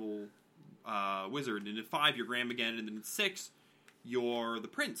some evil wizard. And in 5, you're Graham again, and then in 6, you're the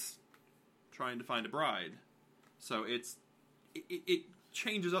prince trying to find a bride. So it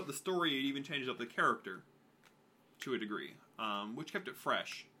changes up the story. It even changes up the character to a degree, which kept it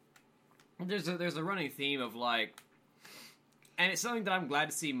fresh. There's a running theme of like, and it's something that I'm glad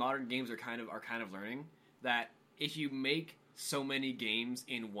to see modern games are kind of learning, that if you make so many games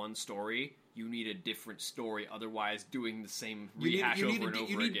in one story, you need a different story. Otherwise, doing the same rehash over and over again.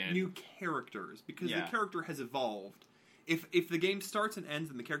 You need new characters, because the character has evolved. If the game starts and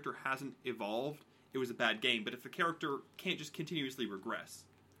ends and the character hasn't evolved, it was a bad game. But if the character can't just continuously regress,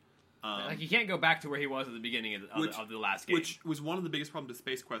 like you can't go back to where he was at the beginning of the last game, which was one of the biggest problems to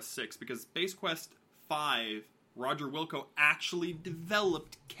Space Quest 6, because Space Quest 5, Roger Wilco actually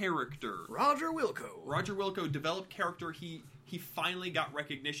developed character. Roger Wilco developed character. He finally got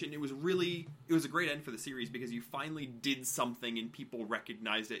recognition. It was a great end for the series, because you finally did something and people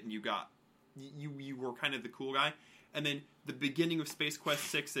recognized it, and you were kind of the cool guy. And then the beginning of Space Quest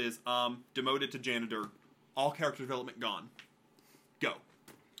 6 is demoted to janitor, all character development gone. Go.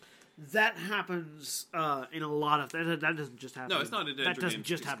 That happens in a lot of that doesn't just happen. No, it's not. That doesn't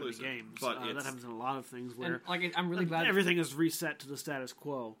just happen in games. But that happens in a lot of things where I'm really glad everything is reset to the status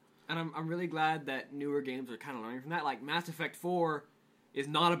quo. And I'm really glad that newer games are kind of learning from that. Like Mass Effect 4 is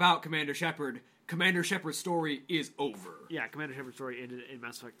not about Commander Shepard. Commander Shepard's story is over. Yeah, Commander Shepard's story ended in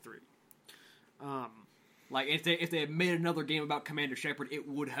Mass Effect 3. Like if they had made another game about Commander Shepard, it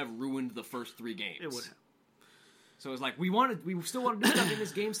would have ruined the first 3 games. It would have. So it's like we still want to do stuff in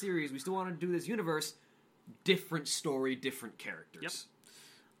this game series. We still want to do this universe. Different story, different characters.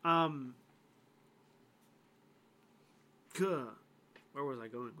 Yep. Where was I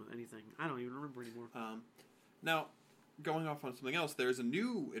going with anything? I don't even remember anymore. Now, going off on something else, there's a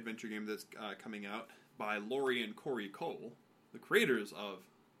new adventure game that's coming out by Laurie and Corey Cole, the creators of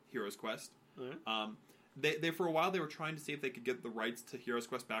Heroes Quest. Right. They for a while they were trying to see if they could get the rights to Heroes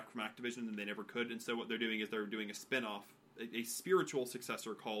Quest back from Activision, and they never could. And so what they're doing is they're doing a spin-off, a spiritual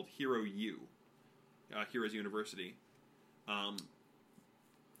successor called Hero U, Heroes University,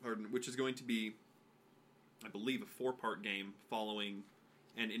 which is going to be, I believe, a 4-part game following,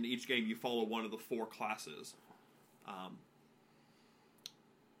 and in each game you follow one of the 4 classes: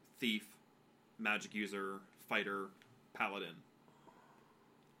 thief, magic user, fighter, paladin.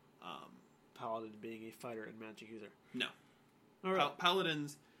 Paladin being a fighter and magic user. No. All right.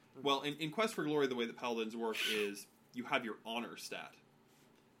 Paladins, well, in Quest for Glory, the way that Paladins work is you have your honor stat.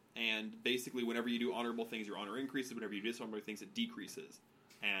 And basically, whenever you do honorable things, your honor increases. Whenever you do dishonorable things, it decreases.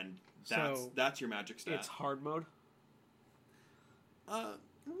 And that's your magic stat. It's hard mode? So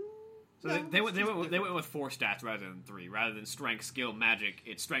they went with 4 stats rather than 3. Rather than strength, skill, magic,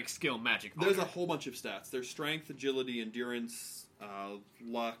 it's strength, skill, magic. There's a whole bunch of stats. There's strength, agility, endurance,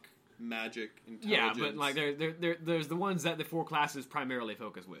 luck, magic, intelligence. Yeah, but like there's the ones that the 4 classes primarily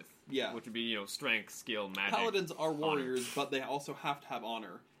focus with. Yeah, which would be strength, skill, magic. Paladins are warriors, but they also have to have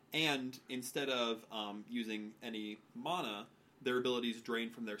honor. And instead of using any mana, their abilities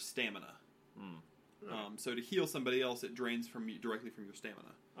drain from their stamina. So to heal somebody else, it drains directly from your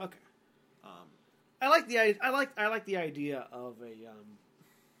stamina. Okay. I like the idea of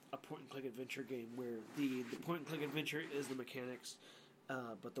a point and click adventure game where the point and click adventure is the mechanics.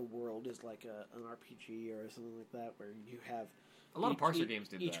 But the world is like an RPG or something like that, where you have a lot of parser games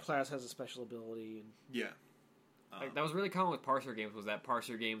did each that. class has a special ability. And yeah, that was really common with parser games. Was that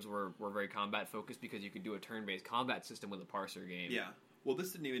parser games were very combat focused because you could do a turn based combat system with a parser game. Yeah, well,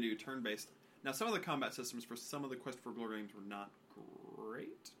 this didn't even do turn based. Now, some of the combat systems for some of the Quest for Glory games were not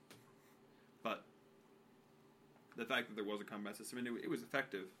great, but the fact that there was a combat system and it was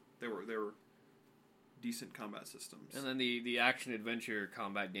effective. There were decent combat systems. And then the action adventure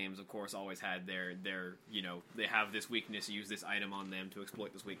combat games, of course, always had their they have this weakness, use this item on them to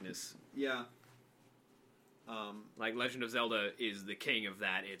exploit this weakness. Yeah. Like Legend of Zelda is the king of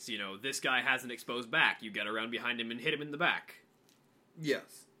that. It's, this guy has an exposed back. You get around behind him and hit him in the back.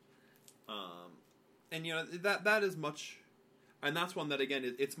 Yes. And that is much, and that's one that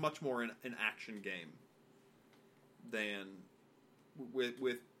again it's much more an action game than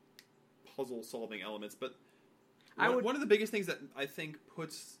with puzzle solving elements. But one of the biggest things that I think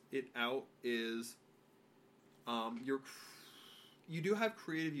puts it out is you do have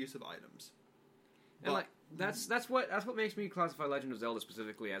creative use of items. And that's what makes me classify Legend of Zelda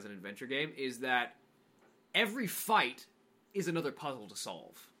specifically as an adventure game, is that every fight is another puzzle to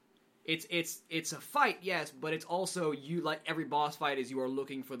solve. It's a fight, yes, but it's also every boss fight is you are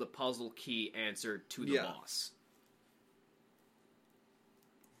looking for the puzzle key answer to the boss.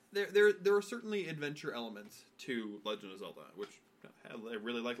 There are certainly adventure elements to Legend of Zelda, which I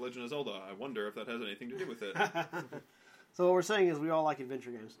really like Legend of Zelda. I wonder if that has anything to do with it. So what we're saying is we all like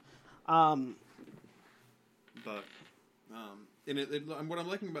adventure games. But what I'm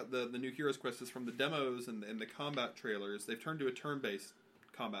liking about the new Heroes Quest is from the demos and the combat trailers, they've turned to a turn-based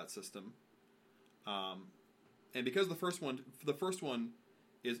combat system. And because the first one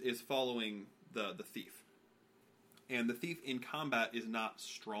is following the thief. And the thief in combat is not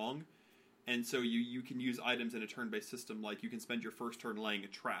strong, and so you can use items in a turn-based system, like you can spend your first turn laying a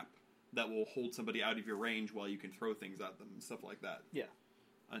trap that will hold somebody out of your range while you can throw things at them and stuff like that. Yeah.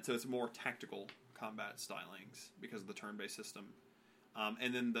 And so it's more tactical combat stylings because of the turn-based system.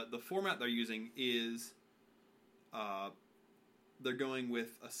 And then the format they're using is they're going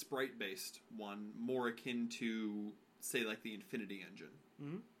with a sprite-based one, more akin to, say, like the Infinity Engine.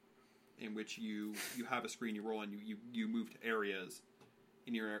 Mm-hmm. In which you have a screen, you roll, and you move to areas,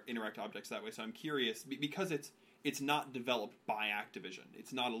 and you interact objects that way. So I'm curious, because it's not developed by Activision.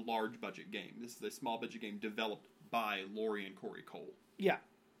 It's not a large budget game. This is a small budget game developed by Laurie and Corey Cole. Yeah.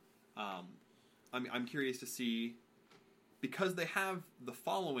 I'm curious to see, because they have the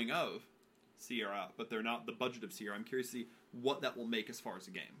following of Sierra, but they're not the budget of Sierra. I'm curious to see what that will make as far as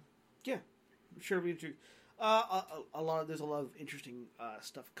a game. Yeah, sure. It'll be interesting. There's a lot of interesting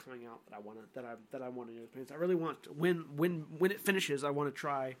stuff coming out that I want to experience. I really want to, when it finishes. I want to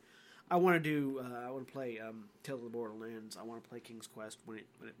try. I want to play Tales of the Borderlands. I want to play King's Quest when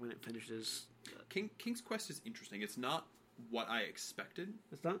it finishes. King's Quest is interesting. It's not what I expected.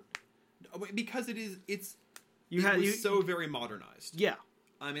 It's not, because it is. It was so very modernized. Yeah.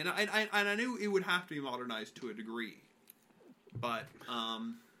 I mean, I knew it would have to be modernized to a degree, but.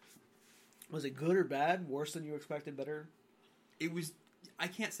 Was it good or bad? Worse than you expected? Better? It was. I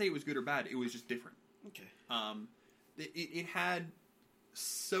can't say it was good or bad. It was just different. Okay. It had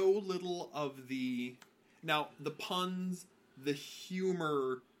so little of the puns, the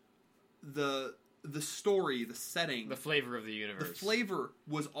humor, the story, the setting, the flavor of the universe. The flavor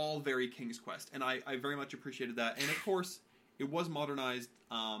was all very King's Quest, and I very much appreciated that. And of course, it was modernized.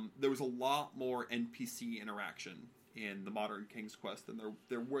 There was a lot more NPC interaction in the modern King's Quest than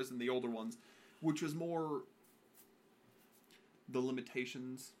there was in the older ones, which was more the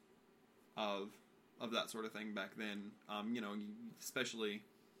limitations of that sort of thing back then. Especially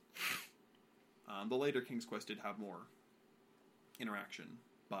the later King's Quest did have more interaction,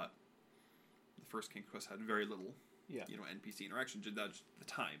 but the first King's Quest had very little, NPC interaction. That's the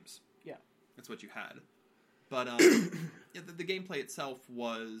times. Yeah, that's what you had. But the gameplay itself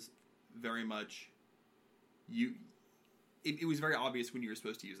was very much It was very obvious when you were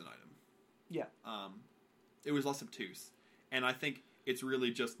supposed to use an item. Yeah. It was less obtuse. And I think it's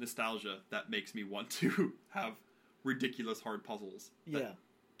really just nostalgia that makes me want to have ridiculous hard puzzles that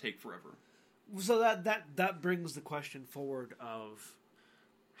take forever. So that brings the question forward of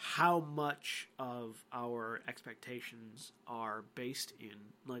how much of our expectations are based in,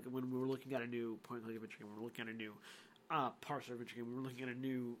 like when we were looking at a new point-and-click adventure game, we were looking at a new parser adventure game, we were looking at a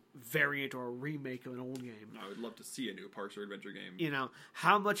new variant or a remake of an old game. I would love to see a new parser adventure game.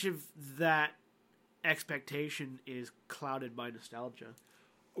 How much of that expectation is clouded by nostalgia?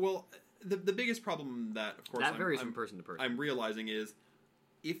 Well, the biggest problem that, of course, that varies from person to person. I'm realizing is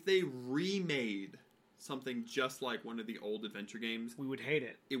if they remade something just like one of the old adventure games, we would hate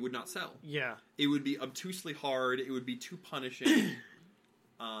it. It would not sell. Yeah. It would be obtusely hard. It would be too punishing.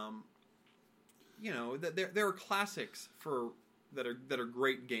 There are classics that are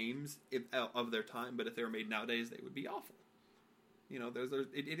great games of their time, but if they were made nowadays, they would be awful.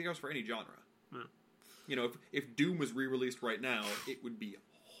 It goes for any genre. Yeah. You know, if Doom was re-released right now, it would be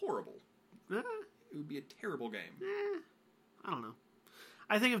horrible. Eh, It would be a terrible game. I don't know.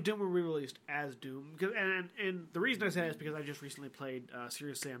 I think if Doom were re-released as Doom, and the reason I say that is because I just recently played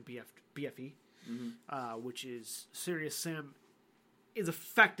Serious Sam BFE, which is Serious Sam is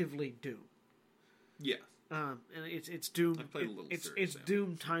effectively Doom. Yeah. And it's Doom. I've played a little It's Serious Sam.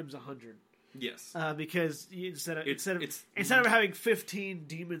 Doom times 100. Yes. Because instead of having 15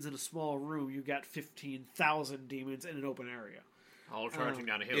 demons in a small room, you got 15,000 demons in an open area. All charging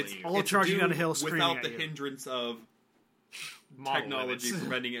down a hill at you. All charging down a hill, screaming without at the you. hindrance of Model technology limits.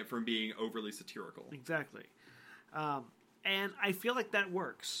 preventing it from being overly satirical. Exactly. And I feel like that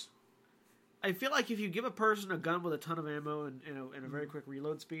works. I feel like if you give a person a gun with a ton of ammo and a very quick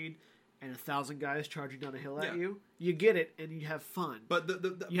reload speed and 1,000 guys charging down a hill at you, you get it and you have fun. But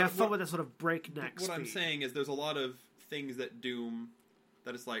you have fun with that sort of breakneck What speed. I'm saying is there's a lot of things that Doom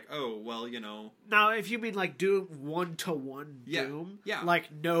that it's like, oh, well, you know. Now, if you mean like Doom 1-to-1 Doom,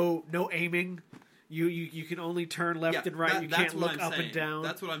 like no aiming, you can only turn left and right. You can't look up and down.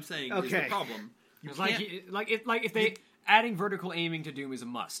 That's what I'm saying. Okay. Is the problem. If they adding vertical aiming to Doom is a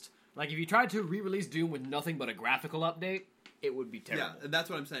must. Like if you tried to re-release Doom with nothing but a graphical update, it would be terrible. Yeah, that's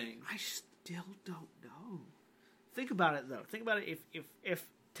what I'm saying. I still don't know. Think about it though. Think about it. If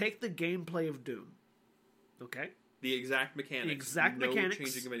take the gameplay of Doom, okay. The exact mechanics. No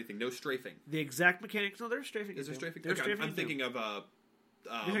changing of anything. No strafing. The exact mechanics. No, there's strafing. Is there strafing? There's strafing. I'm thinking of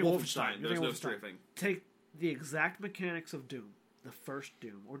Wolfenstein. There's no strafing. Take the exact mechanics of Doom, the first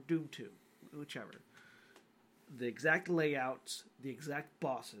Doom, or Doom 2, whichever. The exact layouts, the exact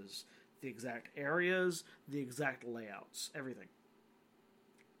bosses, the exact areas, the exact layouts, everything.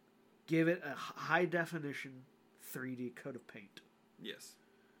 Give it a high definition 3D coat of paint. Yes.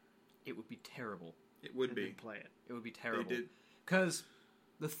 It would be terrible. It would be. Then play it. It would be terrible. They did. Because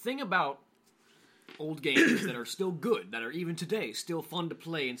the thing about old games that are still good, that are even today still fun to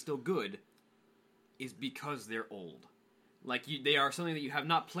play and still good, is because they're old. Like, they are something that you have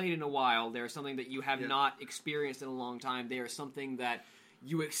not played in a while. They are something that you have not experienced in a long time. They are something that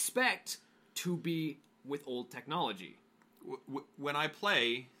you expect to be with old technology. When I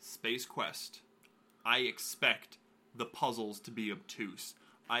play Space Quest, I expect the puzzles to be obtuse.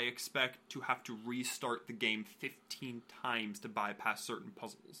 I expect to have to restart the game 15 times to bypass certain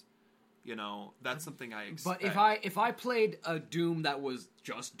puzzles. You know, that's something I expect. But if I played a Doom that was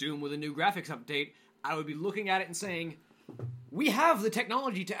just Doom with a new graphics update, I would be looking at it and saying, we have the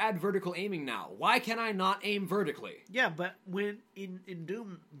technology to add vertical aiming now. Why can I not aim vertically? Yeah, but when in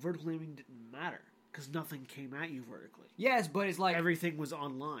Doom, vertical aiming didn't matter because nothing came at you vertically. Yes, but it's like everything was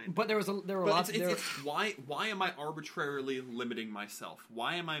online. But there were lots. Why am I arbitrarily limiting myself?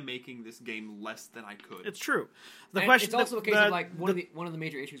 Why am I making this game less than I could? It's true. It's also a case of like one of the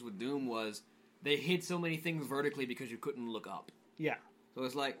major issues with Doom was they hid so many things vertically because you couldn't look up. Yeah. So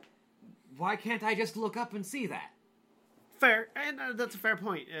it's like, why can't I just look up and see that? Fair, and that's a fair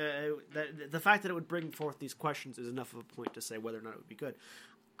point. The fact that it would bring forth these questions is enough of a point to say whether or not it would be good.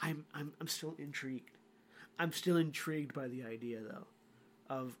 I'm still intrigued. I'm still intrigued by the idea though,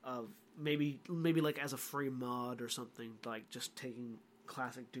 of maybe like as a free mod or something, like just taking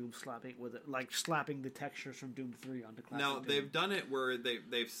classic Doom, slapping with it, like slapping the textures from Doom 3 onto classic. Now Doom. they've done it where they've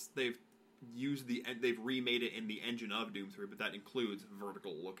used they've remade it in the engine of Doom 3, but that includes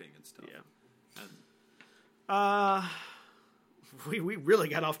vertical looking and stuff. Yeah. And, we really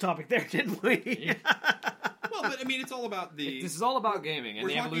got off topic there, didn't we? well, but I mean, it's all about the. This is all about gaming and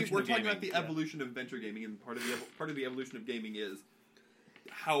the evolution of gaming. We're talking about the evolution of adventure gaming, and part of the evolution of gaming is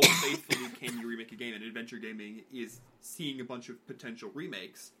how faithfully can you remake a game. And adventure gaming is seeing a bunch of potential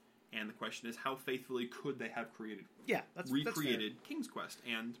remakes, and the question is how faithfully could they have recreated King's Quest?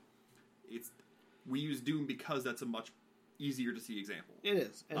 And we use Doom because that's a much easier to see example. It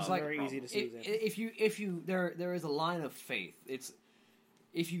is. It's very easy to see example. If you there is a line of faith. It's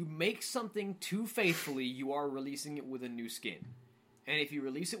if you make something too faithfully, you are releasing it with a new skin. And if you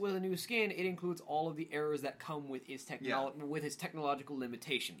release it with a new skin, it includes all of the errors that come with its technological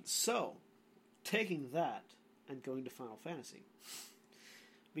limitations. So, taking that and going to Final Fantasy.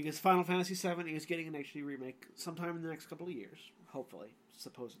 Because Final Fantasy VII is getting an HD remake sometime in the next couple of years. Hopefully.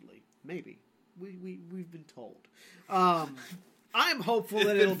 Supposedly. Maybe. We've been told. I'm hopeful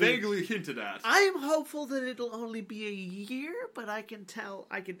that it'll be vaguely hinted at. I am hopeful that it'll only be a year, but I can tell.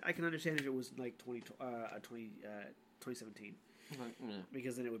 I can understand if it was like 2017,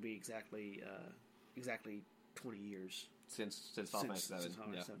 because then it would be exactly 20 years since Final Fantasy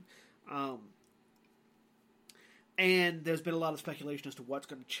VII. And there's been a lot of speculation as to what's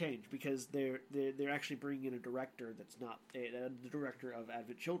going to change because they're actually bringing in a director that's not the director of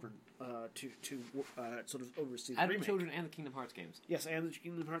Advent Children to sort of oversee the Advent remake. Children and the Kingdom Hearts games. Yes, and the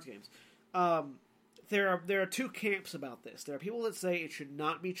Kingdom Hearts games. There are two camps about this. There are people that say it should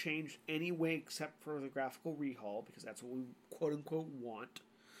not be changed any way except for the graphical rehaul because that's what we quote unquote want.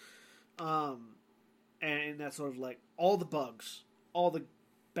 And that's sort of like all the bugs, all the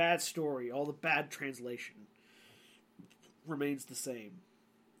bad story, all the bad translation remains the same.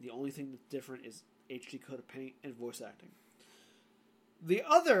 The only thing that's different is HD code of paint and voice acting. The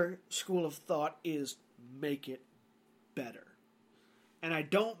other school of thought is make it better. And I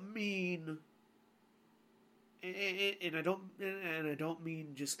don't mean I don't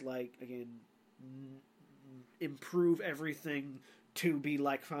mean just like, again, improve everything to be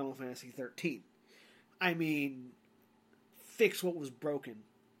like Final Fantasy 13. I mean fix what was broken.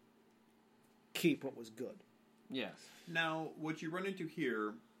 Keep what was good. Yes. Now, what you run into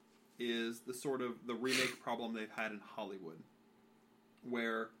here is the sort of the remake problem they've had in Hollywood,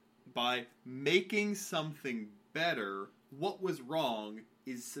 where by making something better, what was wrong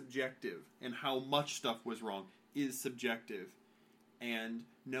is subjective, and how much stuff was wrong is subjective. And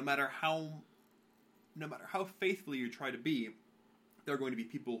no matter how faithful you try to be, there are going to be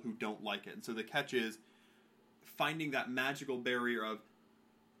people who don't like it. And so the catch is finding that magical barrier of,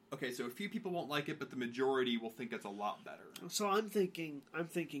 okay, so a few people won't like it, but the majority will think it's a lot better. So I'm thinking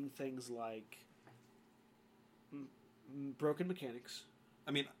things like broken mechanics.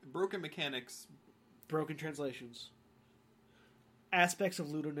 I mean, broken mechanics, broken translations, aspects of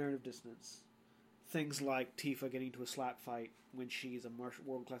ludonarrative dissonance, things like Tifa getting into a slap fight when she's a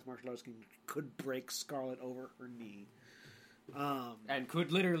world-class martial artist and could break Scarlet over her knee. And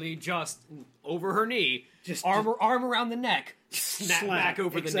could literally just, over her knee, arm around the neck, snap back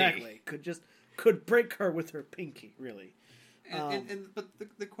over the knee. Could break her with her pinky, really. But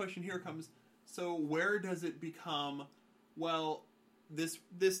the question here comes, so where does it become, well, this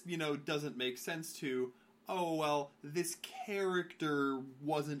doesn't make sense to, oh, well, this character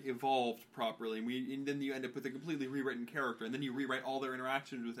wasn't evolved properly, and then you end up with a completely rewritten character, and then you rewrite all their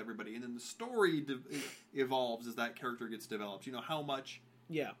interactions with everybody, and then the story evolves as that character gets developed. How much...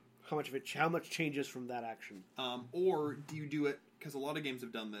 Yeah, how much changes from that action? Or do you do it, because a lot of games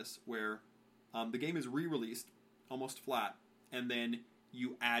have done this, where the game is re-released, almost flat, and then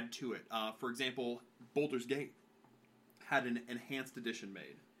you add to it. For example, Baldur's Gate had an enhanced edition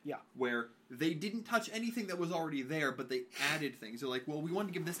made. Yeah. Where they didn't touch anything that was already there, but they added things. They're like, well, we want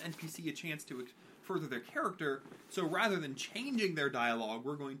to give this NPC a chance to further their character, so rather than changing their dialogue,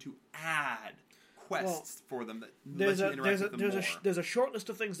 we're going to add quests for them that let you interact with them more. There's a short list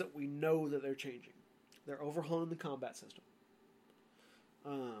of things that we know that they're changing. They're overhauling the combat system.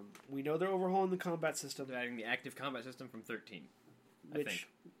 We know they're overhauling the combat system. They're adding the active combat system from 13. Which, I think,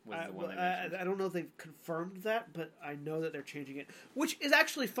 was the one they mentioned. I don't know if they've confirmed that, but I know that they're changing it. Which is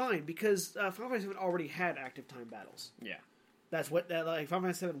actually fine, because Final Fantasy VII already had active time battles. Yeah. That's what... Final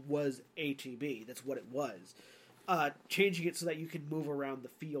Fantasy VII was ATB. That's what it was. Changing it so that you can move around the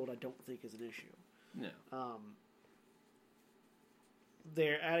field, I don't think is an issue. No.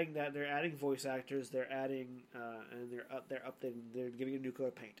 They're adding that. They're adding voice actors. They're adding... and they're updating... They're giving a new coat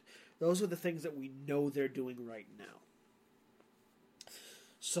of paint. Those are the things that we know they're doing right now.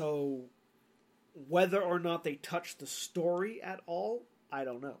 So, whether or not they touch the story at all, I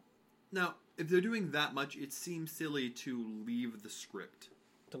don't know. Now, if they're doing that much, it seems silly to leave the script.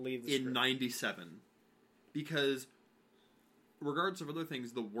 In 97. Because, regardless of other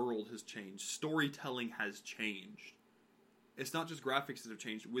things, the world has changed. Storytelling has changed. It's not just graphics that have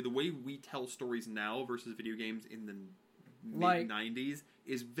changed. The way we tell stories now versus video games in the mid-90s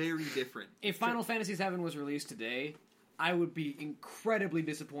is very different. If Final Fantasy VII was released today, I would be incredibly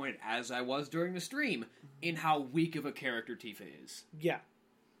disappointed, as I was during the stream, in how weak of a character Tifa is. Yeah.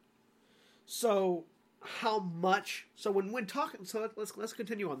 So, how much... So, when talking... So, let's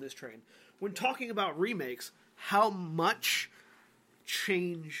continue on this train. When talking about remakes, how much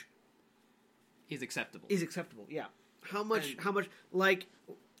change... Is acceptable. Yeah. How much, like...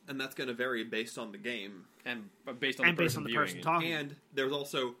 And that's going to vary based on the game. And based on the person talking. And there's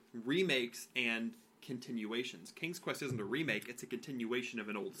also remakes and continuations. King's Quest isn't a remake, it's a continuation of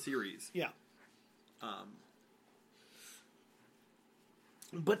an old series. Yeah.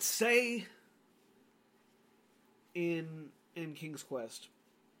 But say in King's Quest,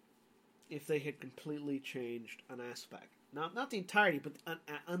 if they had completely changed an aspect, not the entirety, but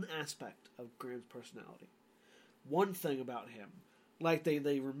an aspect of Graham's personality. One thing about him, like they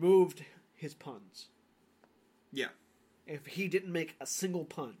removed his puns. Yeah. If he didn't make a single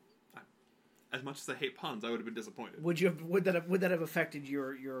pun, as much as I hate puns, I would have been disappointed. Would that have affected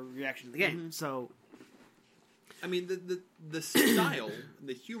your reaction to the game? Mm-hmm. So, I mean, the style,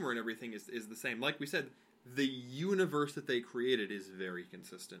 the humor, and everything is the same. Like we said, the universe that they created is very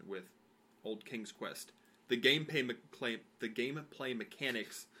consistent with old King's Quest. The gameplay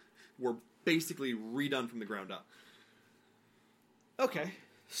mechanics were basically redone from the ground up. okay.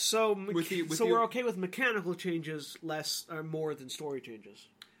 So, we're okay with mechanical changes less or more than story changes.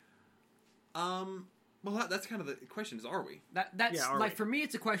 Well, that's kind of the question: is are we? That's for me,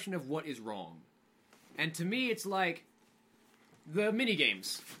 it's a question of what is wrong, and to me, it's like the mini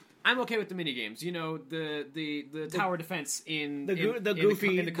games. I'm okay with the mini games. You know, the tower defense in the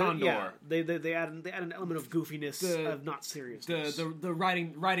goofy in the Condor. They add an element of goofiness of not seriousness. The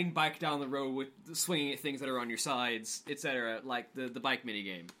riding bike down the road with swinging at things that are on your sides, etc. Like the bike mini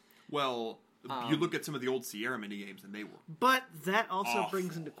game. Well, you look at some of the old Sierra mini games, and they were. But that also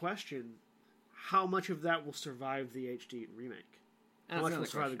brings into question how much of that will survive the HD remake. How much will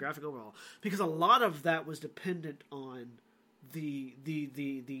survive the graphic overhaul? Because a lot of that was dependent on the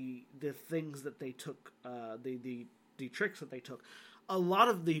things that they took, the tricks that they took. A lot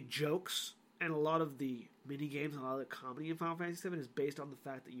of the jokes and a lot of the mini games and a lot of the comedy in Final Fantasy VII is based on the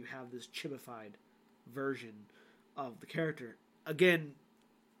fact that you have this chibified version of the character. Again,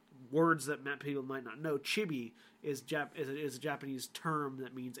 words that people might not know. Chibi is a Japanese term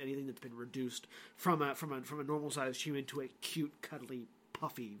that means anything that's been reduced from a normal sized human to a cute, cuddly,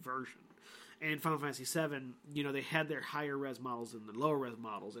 puffy version. And Final Fantasy VII, they had their higher res models and the lower res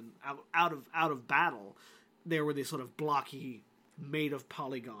models, and out of battle, there were these sort of blocky, made of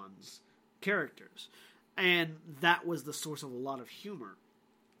polygons characters, and that was the source of a lot of humor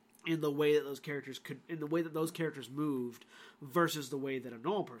in the way that those characters moved versus the way that a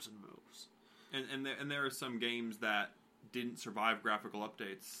normal person moves. And there are some games that didn't survive graphical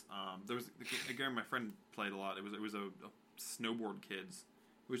updates. There was a game my friend played a lot. It was a snowboard kids.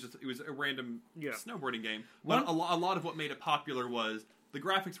 It was a random snowboarding game. But a lot of what made it popular was the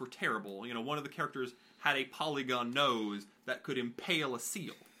graphics were terrible. One of the characters had a polygon nose that could impale a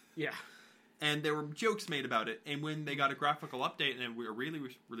seal. Yeah. And there were jokes made about it. And when they got a graphical update and a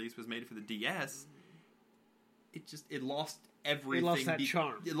release was made for the DS, it lost everything. It lost that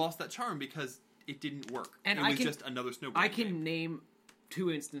charm. It lost that charm because it didn't work. And it was just another snowboard I can name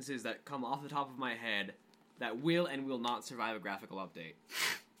 2 instances that come off the top of my head that will and will not survive a graphical update.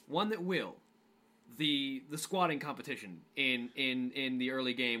 One that will. The squatting competition in the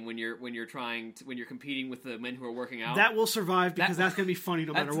early game when you're competing with the men who are working out. That will survive because that's going to be funny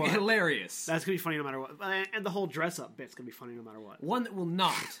no matter what. That's hilarious. That's going to be funny no matter what. And the whole dress up bit's going to be funny no matter what. One that will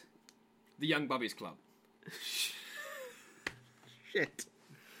not. The Young Bubbies Club. Shit.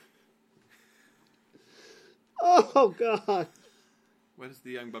 Oh God. What is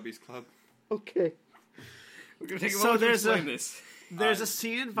the Young Bubbies Club? Okay. We're going to take a moment to explain this. There's a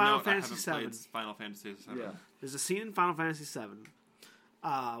scene in Final Fantasy VII. Final Fantasy VII. Yeah. There's a scene in Final Fantasy VII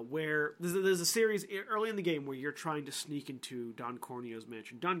where there's a series early in the game where you're trying to sneak into Don Corneo's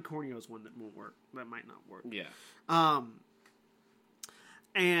mansion. Don Corneo's one that won't work. That might not work. Yeah.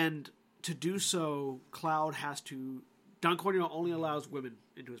 And to do so, Cloud has to... Don Corneo only allows women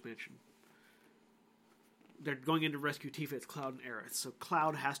into his mansion. They're going in to rescue Tifa. It's Cloud and Aerith. So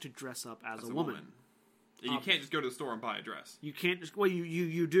Cloud has to dress up as a woman. You can't just go to the store and buy a dress. You can't just... Well,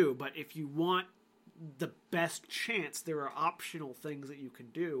 you do, but if you want the best chance, there are optional things that you can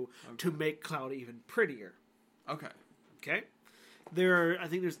do to make Cloud even prettier. Okay. I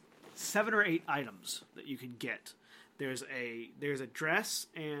think there's 7 or 8 items that you can get. There's a dress,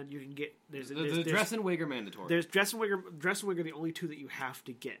 and you can get... The dress and wig are mandatory. There's dress and wig are the only 2 that you have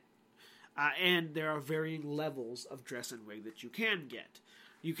to get. And there are varying levels of dress and wig that you can get.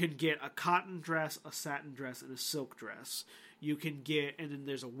 You can get a cotton dress, a satin dress, and a silk dress. You can get, and then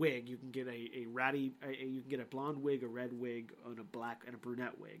there's a wig. You can get you can get a blonde wig, a red wig, and a black and a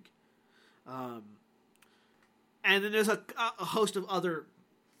brunette wig. And then there's a host of other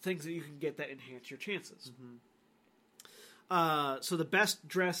things that you can get that enhance your chances. So the best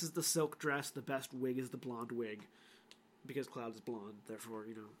dress is the silk dress. The best wig is the blonde wig, because Cloud is blonde. Therefore,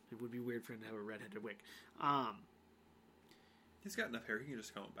 it would be weird for him to have a redheaded wig. He's got enough hair. He can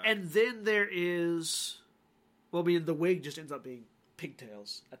just comb it back. And then there is... Well, the wig just ends up being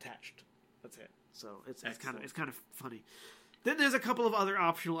pigtails attached. That's it. So it's kind of funny. Then there's a couple of other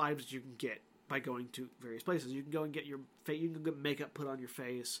optional items that you can get by going to various places. You can go and get you can get makeup put on your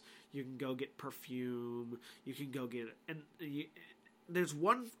face. You can go get perfume. You can go get... there's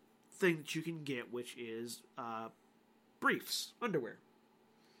one thing that you can get, which is briefs, underwear.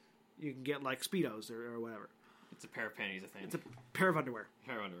 You can get like Speedos or whatever. It's a pair of panties, I think. It's a pair of underwear.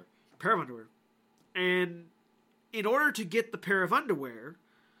 Pair of underwear. Pair of underwear. And in order to get the pair of underwear,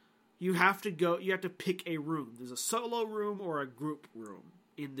 you have to pick a room. There's a solo room or a group room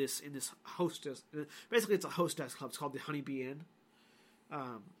in this hostess. Basically, it's a hostess club. It's called the Honeybee Inn,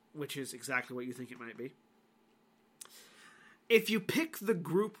 which is exactly what you think it might be. If you pick the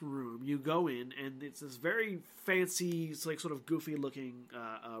group room, you go in, and it's this very fancy, it's like sort of goofy looking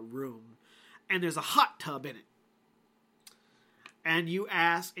room, and there's a hot tub in it. And you're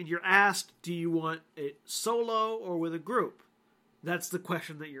asked, do you want it solo or with a group? That's the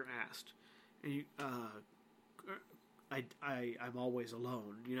question that you're asked. And I'm always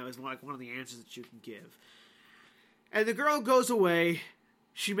alone. Is like one of the answers that you can give. And the girl goes away.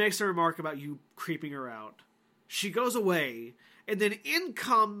 She makes a remark about you creeping her out. She goes away, and then in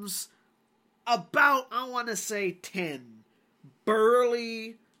comes about, I want to say 10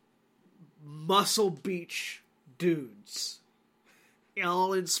 burly Muscle Beach dudes.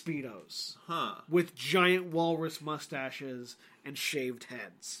 All in Speedos. With giant walrus mustaches and shaved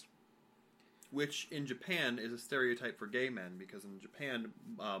heads. Which, in Japan, is a stereotype for gay men, because in Japan,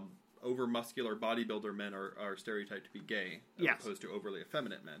 over-muscular bodybuilder men are stereotyped to be gay, as opposed to overly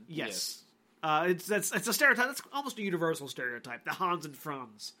effeminate men. Yes. It's a stereotype. That's almost a universal stereotype. The Hans and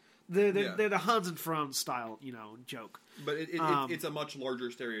Franz. They're the Hans and Franz style, joke. But it's a much larger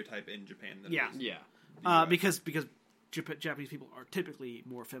stereotype in Japan than it is. Yeah. Because Japanese people are typically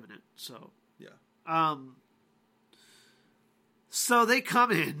more feminine, so... Yeah. So they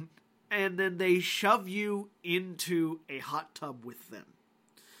come in, and then they shove you into a hot tub with them.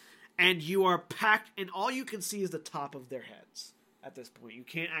 And you are packed, and all you can see is the top of their heads at this point. You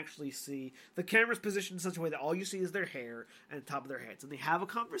can't actually see... The camera's positioned in such a way that all you see is their hair and the top of their heads. And they have a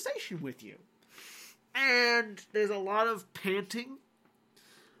conversation with you. And there's a lot of panting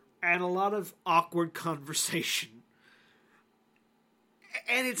and a lot of awkward conversation.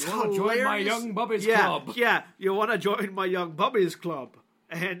 And it's hilarious. You want to join my young bubbies club? Yeah, you want to join my young bubbies club.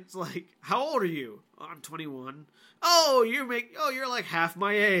 And it's like, how old are you? Oh, I'm 21. Oh, you're like half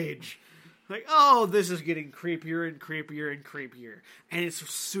my age. Like, oh, this is getting creepier and creepier and creepier. And it's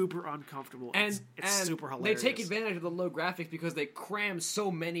super uncomfortable. And it's super hilarious. They take advantage of the low graphics because they cram so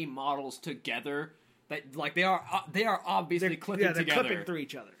many models together that, like, they are obviously clipping together. Yeah, they're clipping through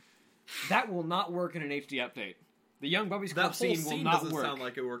each other. That will not work in an HD update. The Young Bubbies Club that scene will not doesn't work. Sound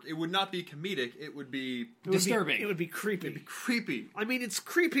like it worked. It would not be comedic. It would be disturbing. It would be creepy. It'd be creepy. I mean, it's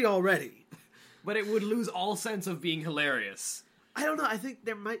creepy already, but it would lose all sense of being hilarious. I don't know. I think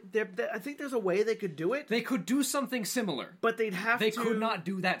I think there's a way they could do it. They could do something similar, but they'd have to. They could not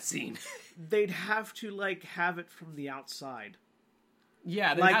do that scene. They'd have to have it from the outside.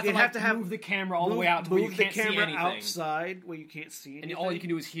 Yeah, they'd have to move the camera all the way out to where you can't see anything. Move the camera outside where you can't see anything. And all you can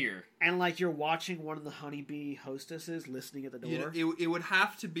do is hear. And like you're watching one of the honeybee hostesses listening at the door. It would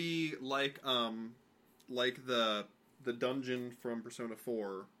have to be like the dungeon from Persona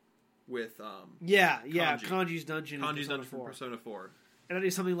 4 with Kanji's dungeon. Kanji's dungeon from Persona 4. And it'd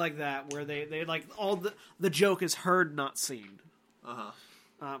be something like that where they like all the joke is heard, not seen.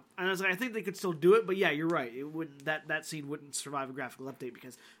 And I was like, I think they could still do it, but yeah, you're right. It wouldn't that scene wouldn't survive a graphical update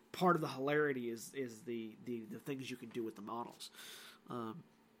because part of the hilarity is the things you can do with the models.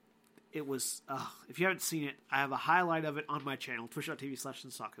 It was if you haven't seen it, I have a highlight of it on my channel,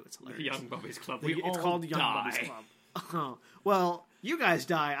 twitch.tv/Sensaku. It's hilarious. The Young Bubbies Club. It's called the Young Bubbies Club. Well, you guys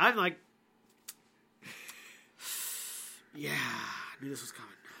die. I'm like, yeah, I knew this was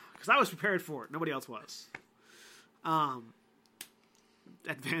coming because I was prepared for it. Nobody else was.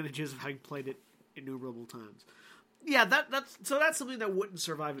 Advantages of having played it innumerable times. Yeah, that's something that wouldn't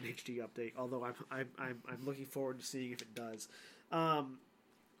survive an HD update. Although I'm looking forward to seeing if it does.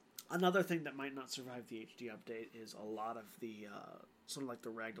 Another thing that might not survive the HD update is a lot of the sort of like the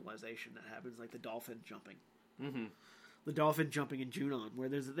ragdollization that happens, like the dolphin jumping. Mm-hmm. The dolphin jumping in Junon, where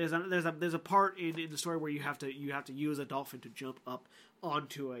there's a part in the story where you have to use a dolphin to jump up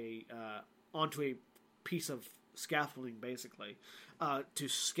onto a piece of scaffolding, basically, to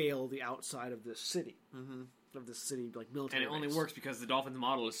scale the outside of this city. Mm-hmm. Of this city, like military. And it only works because the dolphin's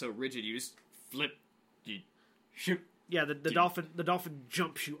model is so rigid. You just flip, you shoot. Yeah, the dolphin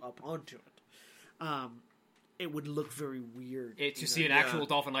jumps you up onto it. It would look very weird to see an actual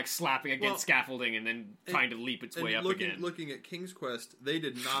dolphin like slapping against scaffolding and then trying to leap its way up again. Looking at King's Quest, they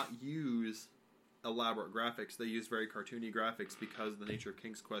did not use elaborate graphics. They used very cartoony graphics because the nature of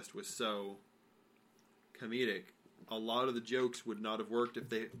King's Quest was so comedic. a lot of the jokes would not have worked if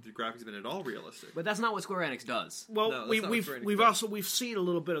the graphics had been at all realistic. But that's not what Square Enix does. Well, No, that's not what Square Enix does. we've seen a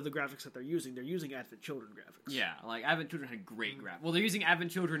little bit of the graphics that they're using. They're using Advent Children graphics. Yeah, like Advent Children had great graphics. Well, they're using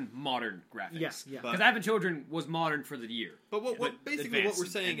Advent Children modern graphics. Yeah. Because Advent Children was modern for the year. But basically what we're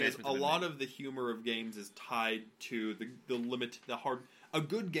saying is advancements a have been lot made. of the humor of games is tied to the limit, the hard. A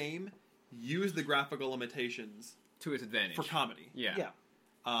good game use the graphical limitations To its advantage. for comedy. Yeah.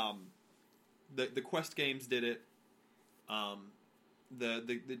 The Quest games did it.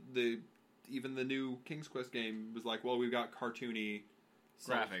 The even the new King's Quest game was like, well, we've got cartoony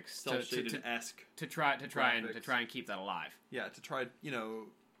graphics cel shaded esque to try and keep that alive. Yeah, to try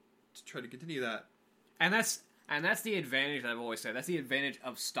to continue that. And that's the advantage that I've always said. That's the advantage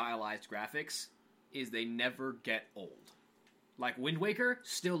of stylized graphics is they never get old. Like Wind Waker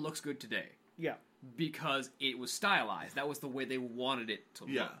still looks good today. Yeah. Because it was stylized. That was the way they wanted it to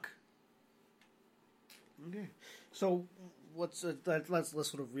look. Okay. So let's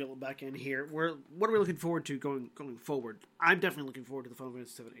sort of reel it back in here. What are we looking forward to going forward? I'm definitely looking forward to the Final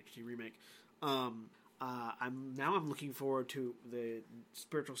Fantasy VII HD remake. I'm looking forward to the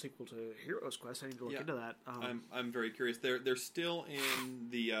spiritual sequel to Heroes Quest. I need to look into that. I'm very curious. They're still in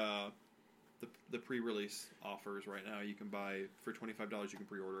the pre-release offers right now. You can buy for $25. You can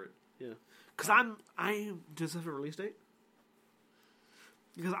pre-order it. Yeah, because does it have a release date?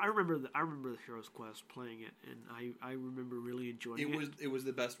 Because I remember the Heroes Quest playing it, and I remember really enjoying it. It was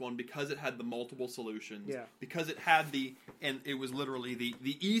the best one because it had the multiple solutions. Yeah. Because it had and it was literally the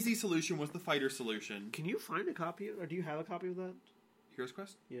easy solution was the fighter solution. Can you find a copy, or do you have a copy of that? Heroes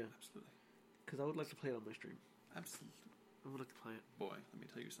Quest? Yeah. Absolutely. Because I would like to play it on my stream. Absolutely. I would like to play it. Boy, let me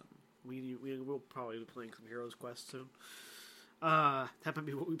tell you something. We'll probably be playing some Heroes Quest soon. That might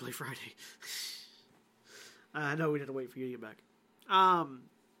be what we play Friday. No, we'd have to wait for you to get back.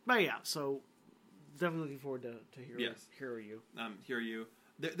 But yeah, so definitely looking forward to Hero U. Hero U.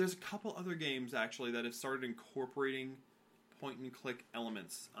 There's a couple other games actually that have started incorporating point and click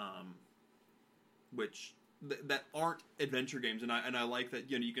elements, which that aren't adventure games, and I like that.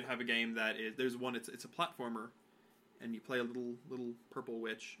 You can have a game that is there's one it's a platformer, and you play a little purple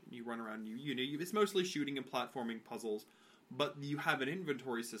witch. And you run around. It's mostly shooting and platforming puzzles. But you have an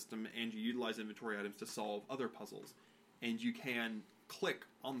inventory system, and you utilize inventory items to solve other puzzles. And you can click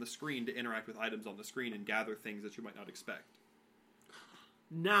on the screen to interact with items on the screen and gather things that you might not expect.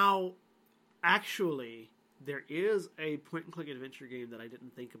 Now, actually, there is a point-and-click adventure game that I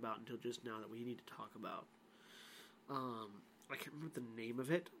didn't think about until just now that we need to talk about. I can't remember the name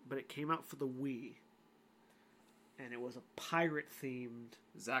of it, but it came out for the Wii. And it was a pirate-themed...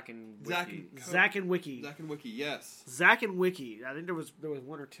 Zack and Wiki. Zack and Wiki. Zack and Wiki, yes. Zack and Wiki. I think there was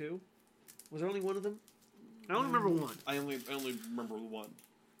one or two. Was there only one of them? I only remember one. I only remember one.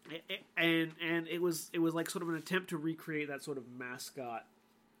 And it was like sort of an attempt to recreate that sort of mascot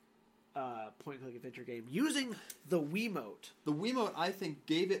point-and-click adventure game using the Wiimote. The Wiimote, I think,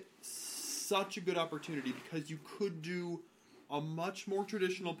 gave it such a good opportunity because you could do a much more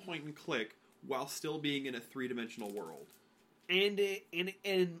traditional point-and-click while still being in a three-dimensional world. And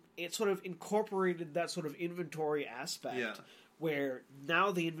it sort of incorporated that sort of inventory aspect where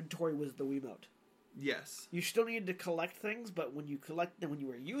now the inventory was the Wiimote. Yes. You still needed to collect things, but when you collect them, when you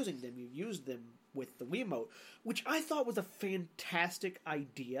were using them, you used them with the Wiimote, which I thought was a fantastic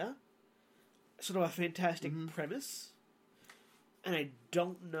idea. Sort of a fantastic premise. And I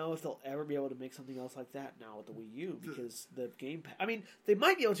don't know if they'll ever be able to make something else like that now with the Wii U, because the gamepad... I mean, they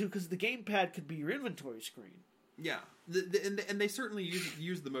might be able to, because the gamepad could be your inventory screen. Yeah, and they certainly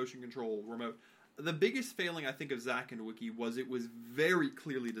use the motion control remote. The biggest failing, I think, of Zack and Wiki was it was very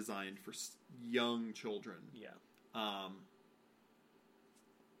clearly designed for young children. Yeah.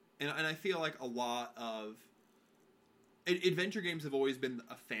 And I feel like a lot of... adventure games have always been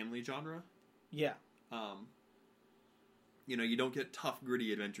a family genre. Yeah. You don't get tough,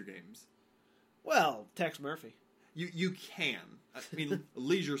 gritty adventure games. Well, Tex Murphy. You can. I mean,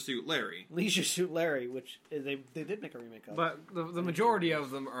 Leisure Suit Larry. Leisure Suit Larry, which they did make a remake of. But the majority of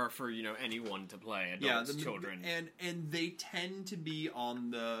them are for, anyone to play, adults, children. And they tend to be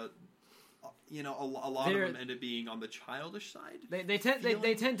on the... a lot of them end up being on the childish side. They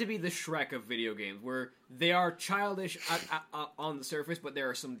tend to be the Shrek of video games, where they are childish on the surface, but there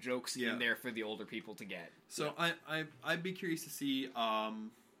are some jokes in there for the older people to get. So I'd be curious to see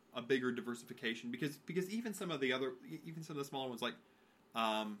a bigger diversification because even some of the smaller ones like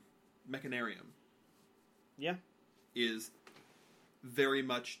Mechanarium, is very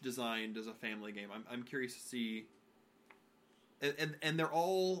much designed as a family game. I'm curious to see, and they're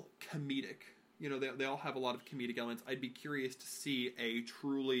all comedic. They all have a lot of comedic elements. I'd be curious to see a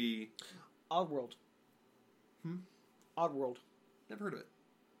truly... Oddworld. Oddworld. Never heard of it.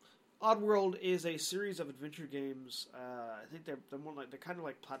 Oddworld is a series of adventure games. I think they're more like they're kind of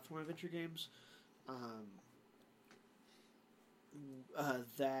like platform adventure games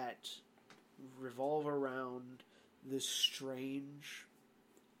that revolve around this strange,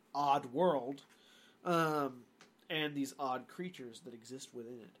 odd world and these odd creatures that exist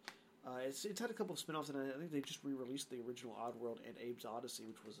within it. It's had a couple of spin-offs, and I think they just re-released the original Oddworld and Abe's Odyssey,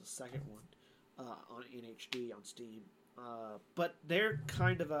 which was the second one in HD on Steam. But they're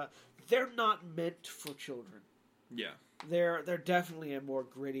kind of they're not meant for children. Yeah. They're definitely a more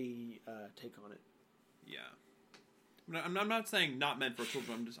gritty take on it. Yeah. I'm not saying not meant for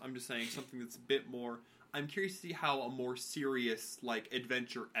children. I'm just saying something that's a bit more. I'm curious to see how a more serious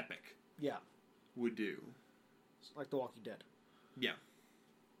adventure epic. Yeah. Would do. It's like The Walking Dead. Yeah.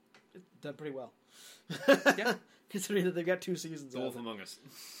 It's done pretty well. Yeah. Considering that they've got 2 seasons. The Wolf Among Us.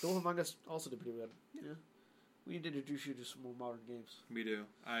 The Wolf Among Us also did pretty good. Yeah. We need to introduce you to some more modern games. We do.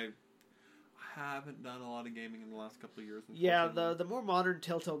 I haven't done a lot of gaming in the last couple of years. Yeah, the more modern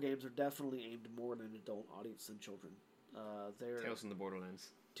Telltale games are definitely aimed more at an adult audience than children. They're Tales from the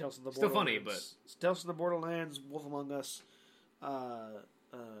Borderlands. Tales from the Still Borderlands. funny, but Tales from the Borderlands, Wolf Among Us. Yeah,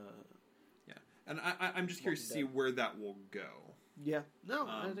 and I'm just curious to see where that will go. Yeah, no,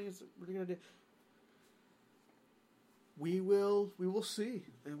 I think it's a really good idea. We will see,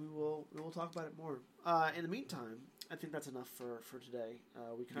 and we will talk about it more. In the meantime, I think that's enough for today.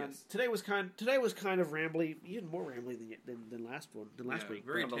 Today was kind of rambly, even more rambly than last week.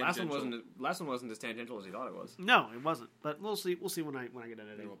 Very the last one wasn't as tangential as you thought it was. No, it wasn't. But we'll see when I get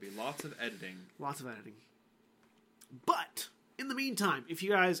editing. There will be lots of editing. But in the meantime, if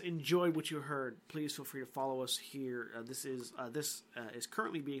you guys enjoyed what you heard, please feel free to follow us here. This is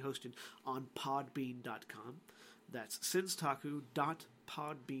currently being hosted on podbean.com. That's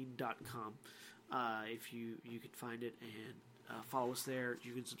senstaku.podbean.com. If you can find it and follow us there,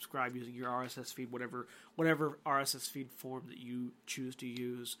 you can subscribe using your RSS feed, whatever RSS feed form that you choose to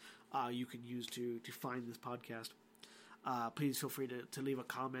use. You can use to find this podcast. Please feel free to leave a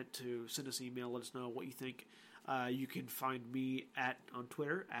comment, to send us an email, let us know what you think. You can find me on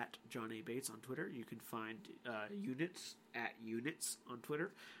Twitter at John A. Bates on Twitter. You can find Units at Units on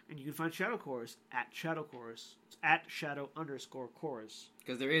Twitter, and you can find Shadow Chorus at Shadow Chorus. It's at Shadow_Chorus.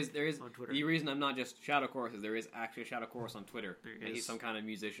 Because there is on Twitter. The reason I'm not just Shadow Chorus is there is actually a Shadow Chorus on Twitter. And he's some kind of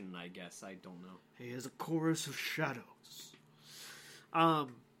musician, I guess. I don't know. He is a chorus of shadows.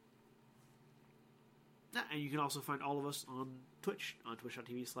 And you can also find all of us on Twitch, on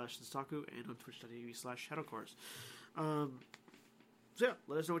twitch.tv/senstaku, and on twitch.tv/shadowcourse. So yeah,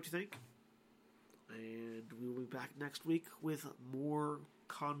 let us know what you think. And we will be back next week with more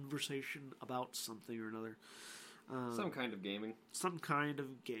conversation about something or another. Some kind of gaming.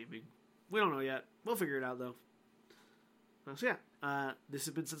 We don't know yet. We'll figure it out, though. So yeah, this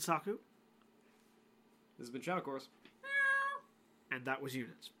has been Senstaku. This has been Shadow Chorus. And that was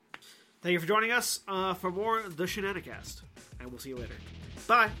Units. Thank you for joining us for more The Shenanicast. And we'll see you later.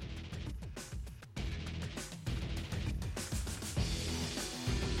 Bye!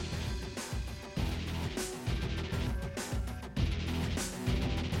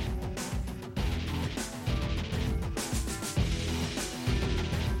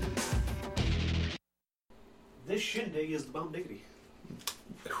 This shindig is the bomb diggity.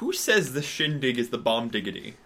 Who says the shindig is the bomb diggity?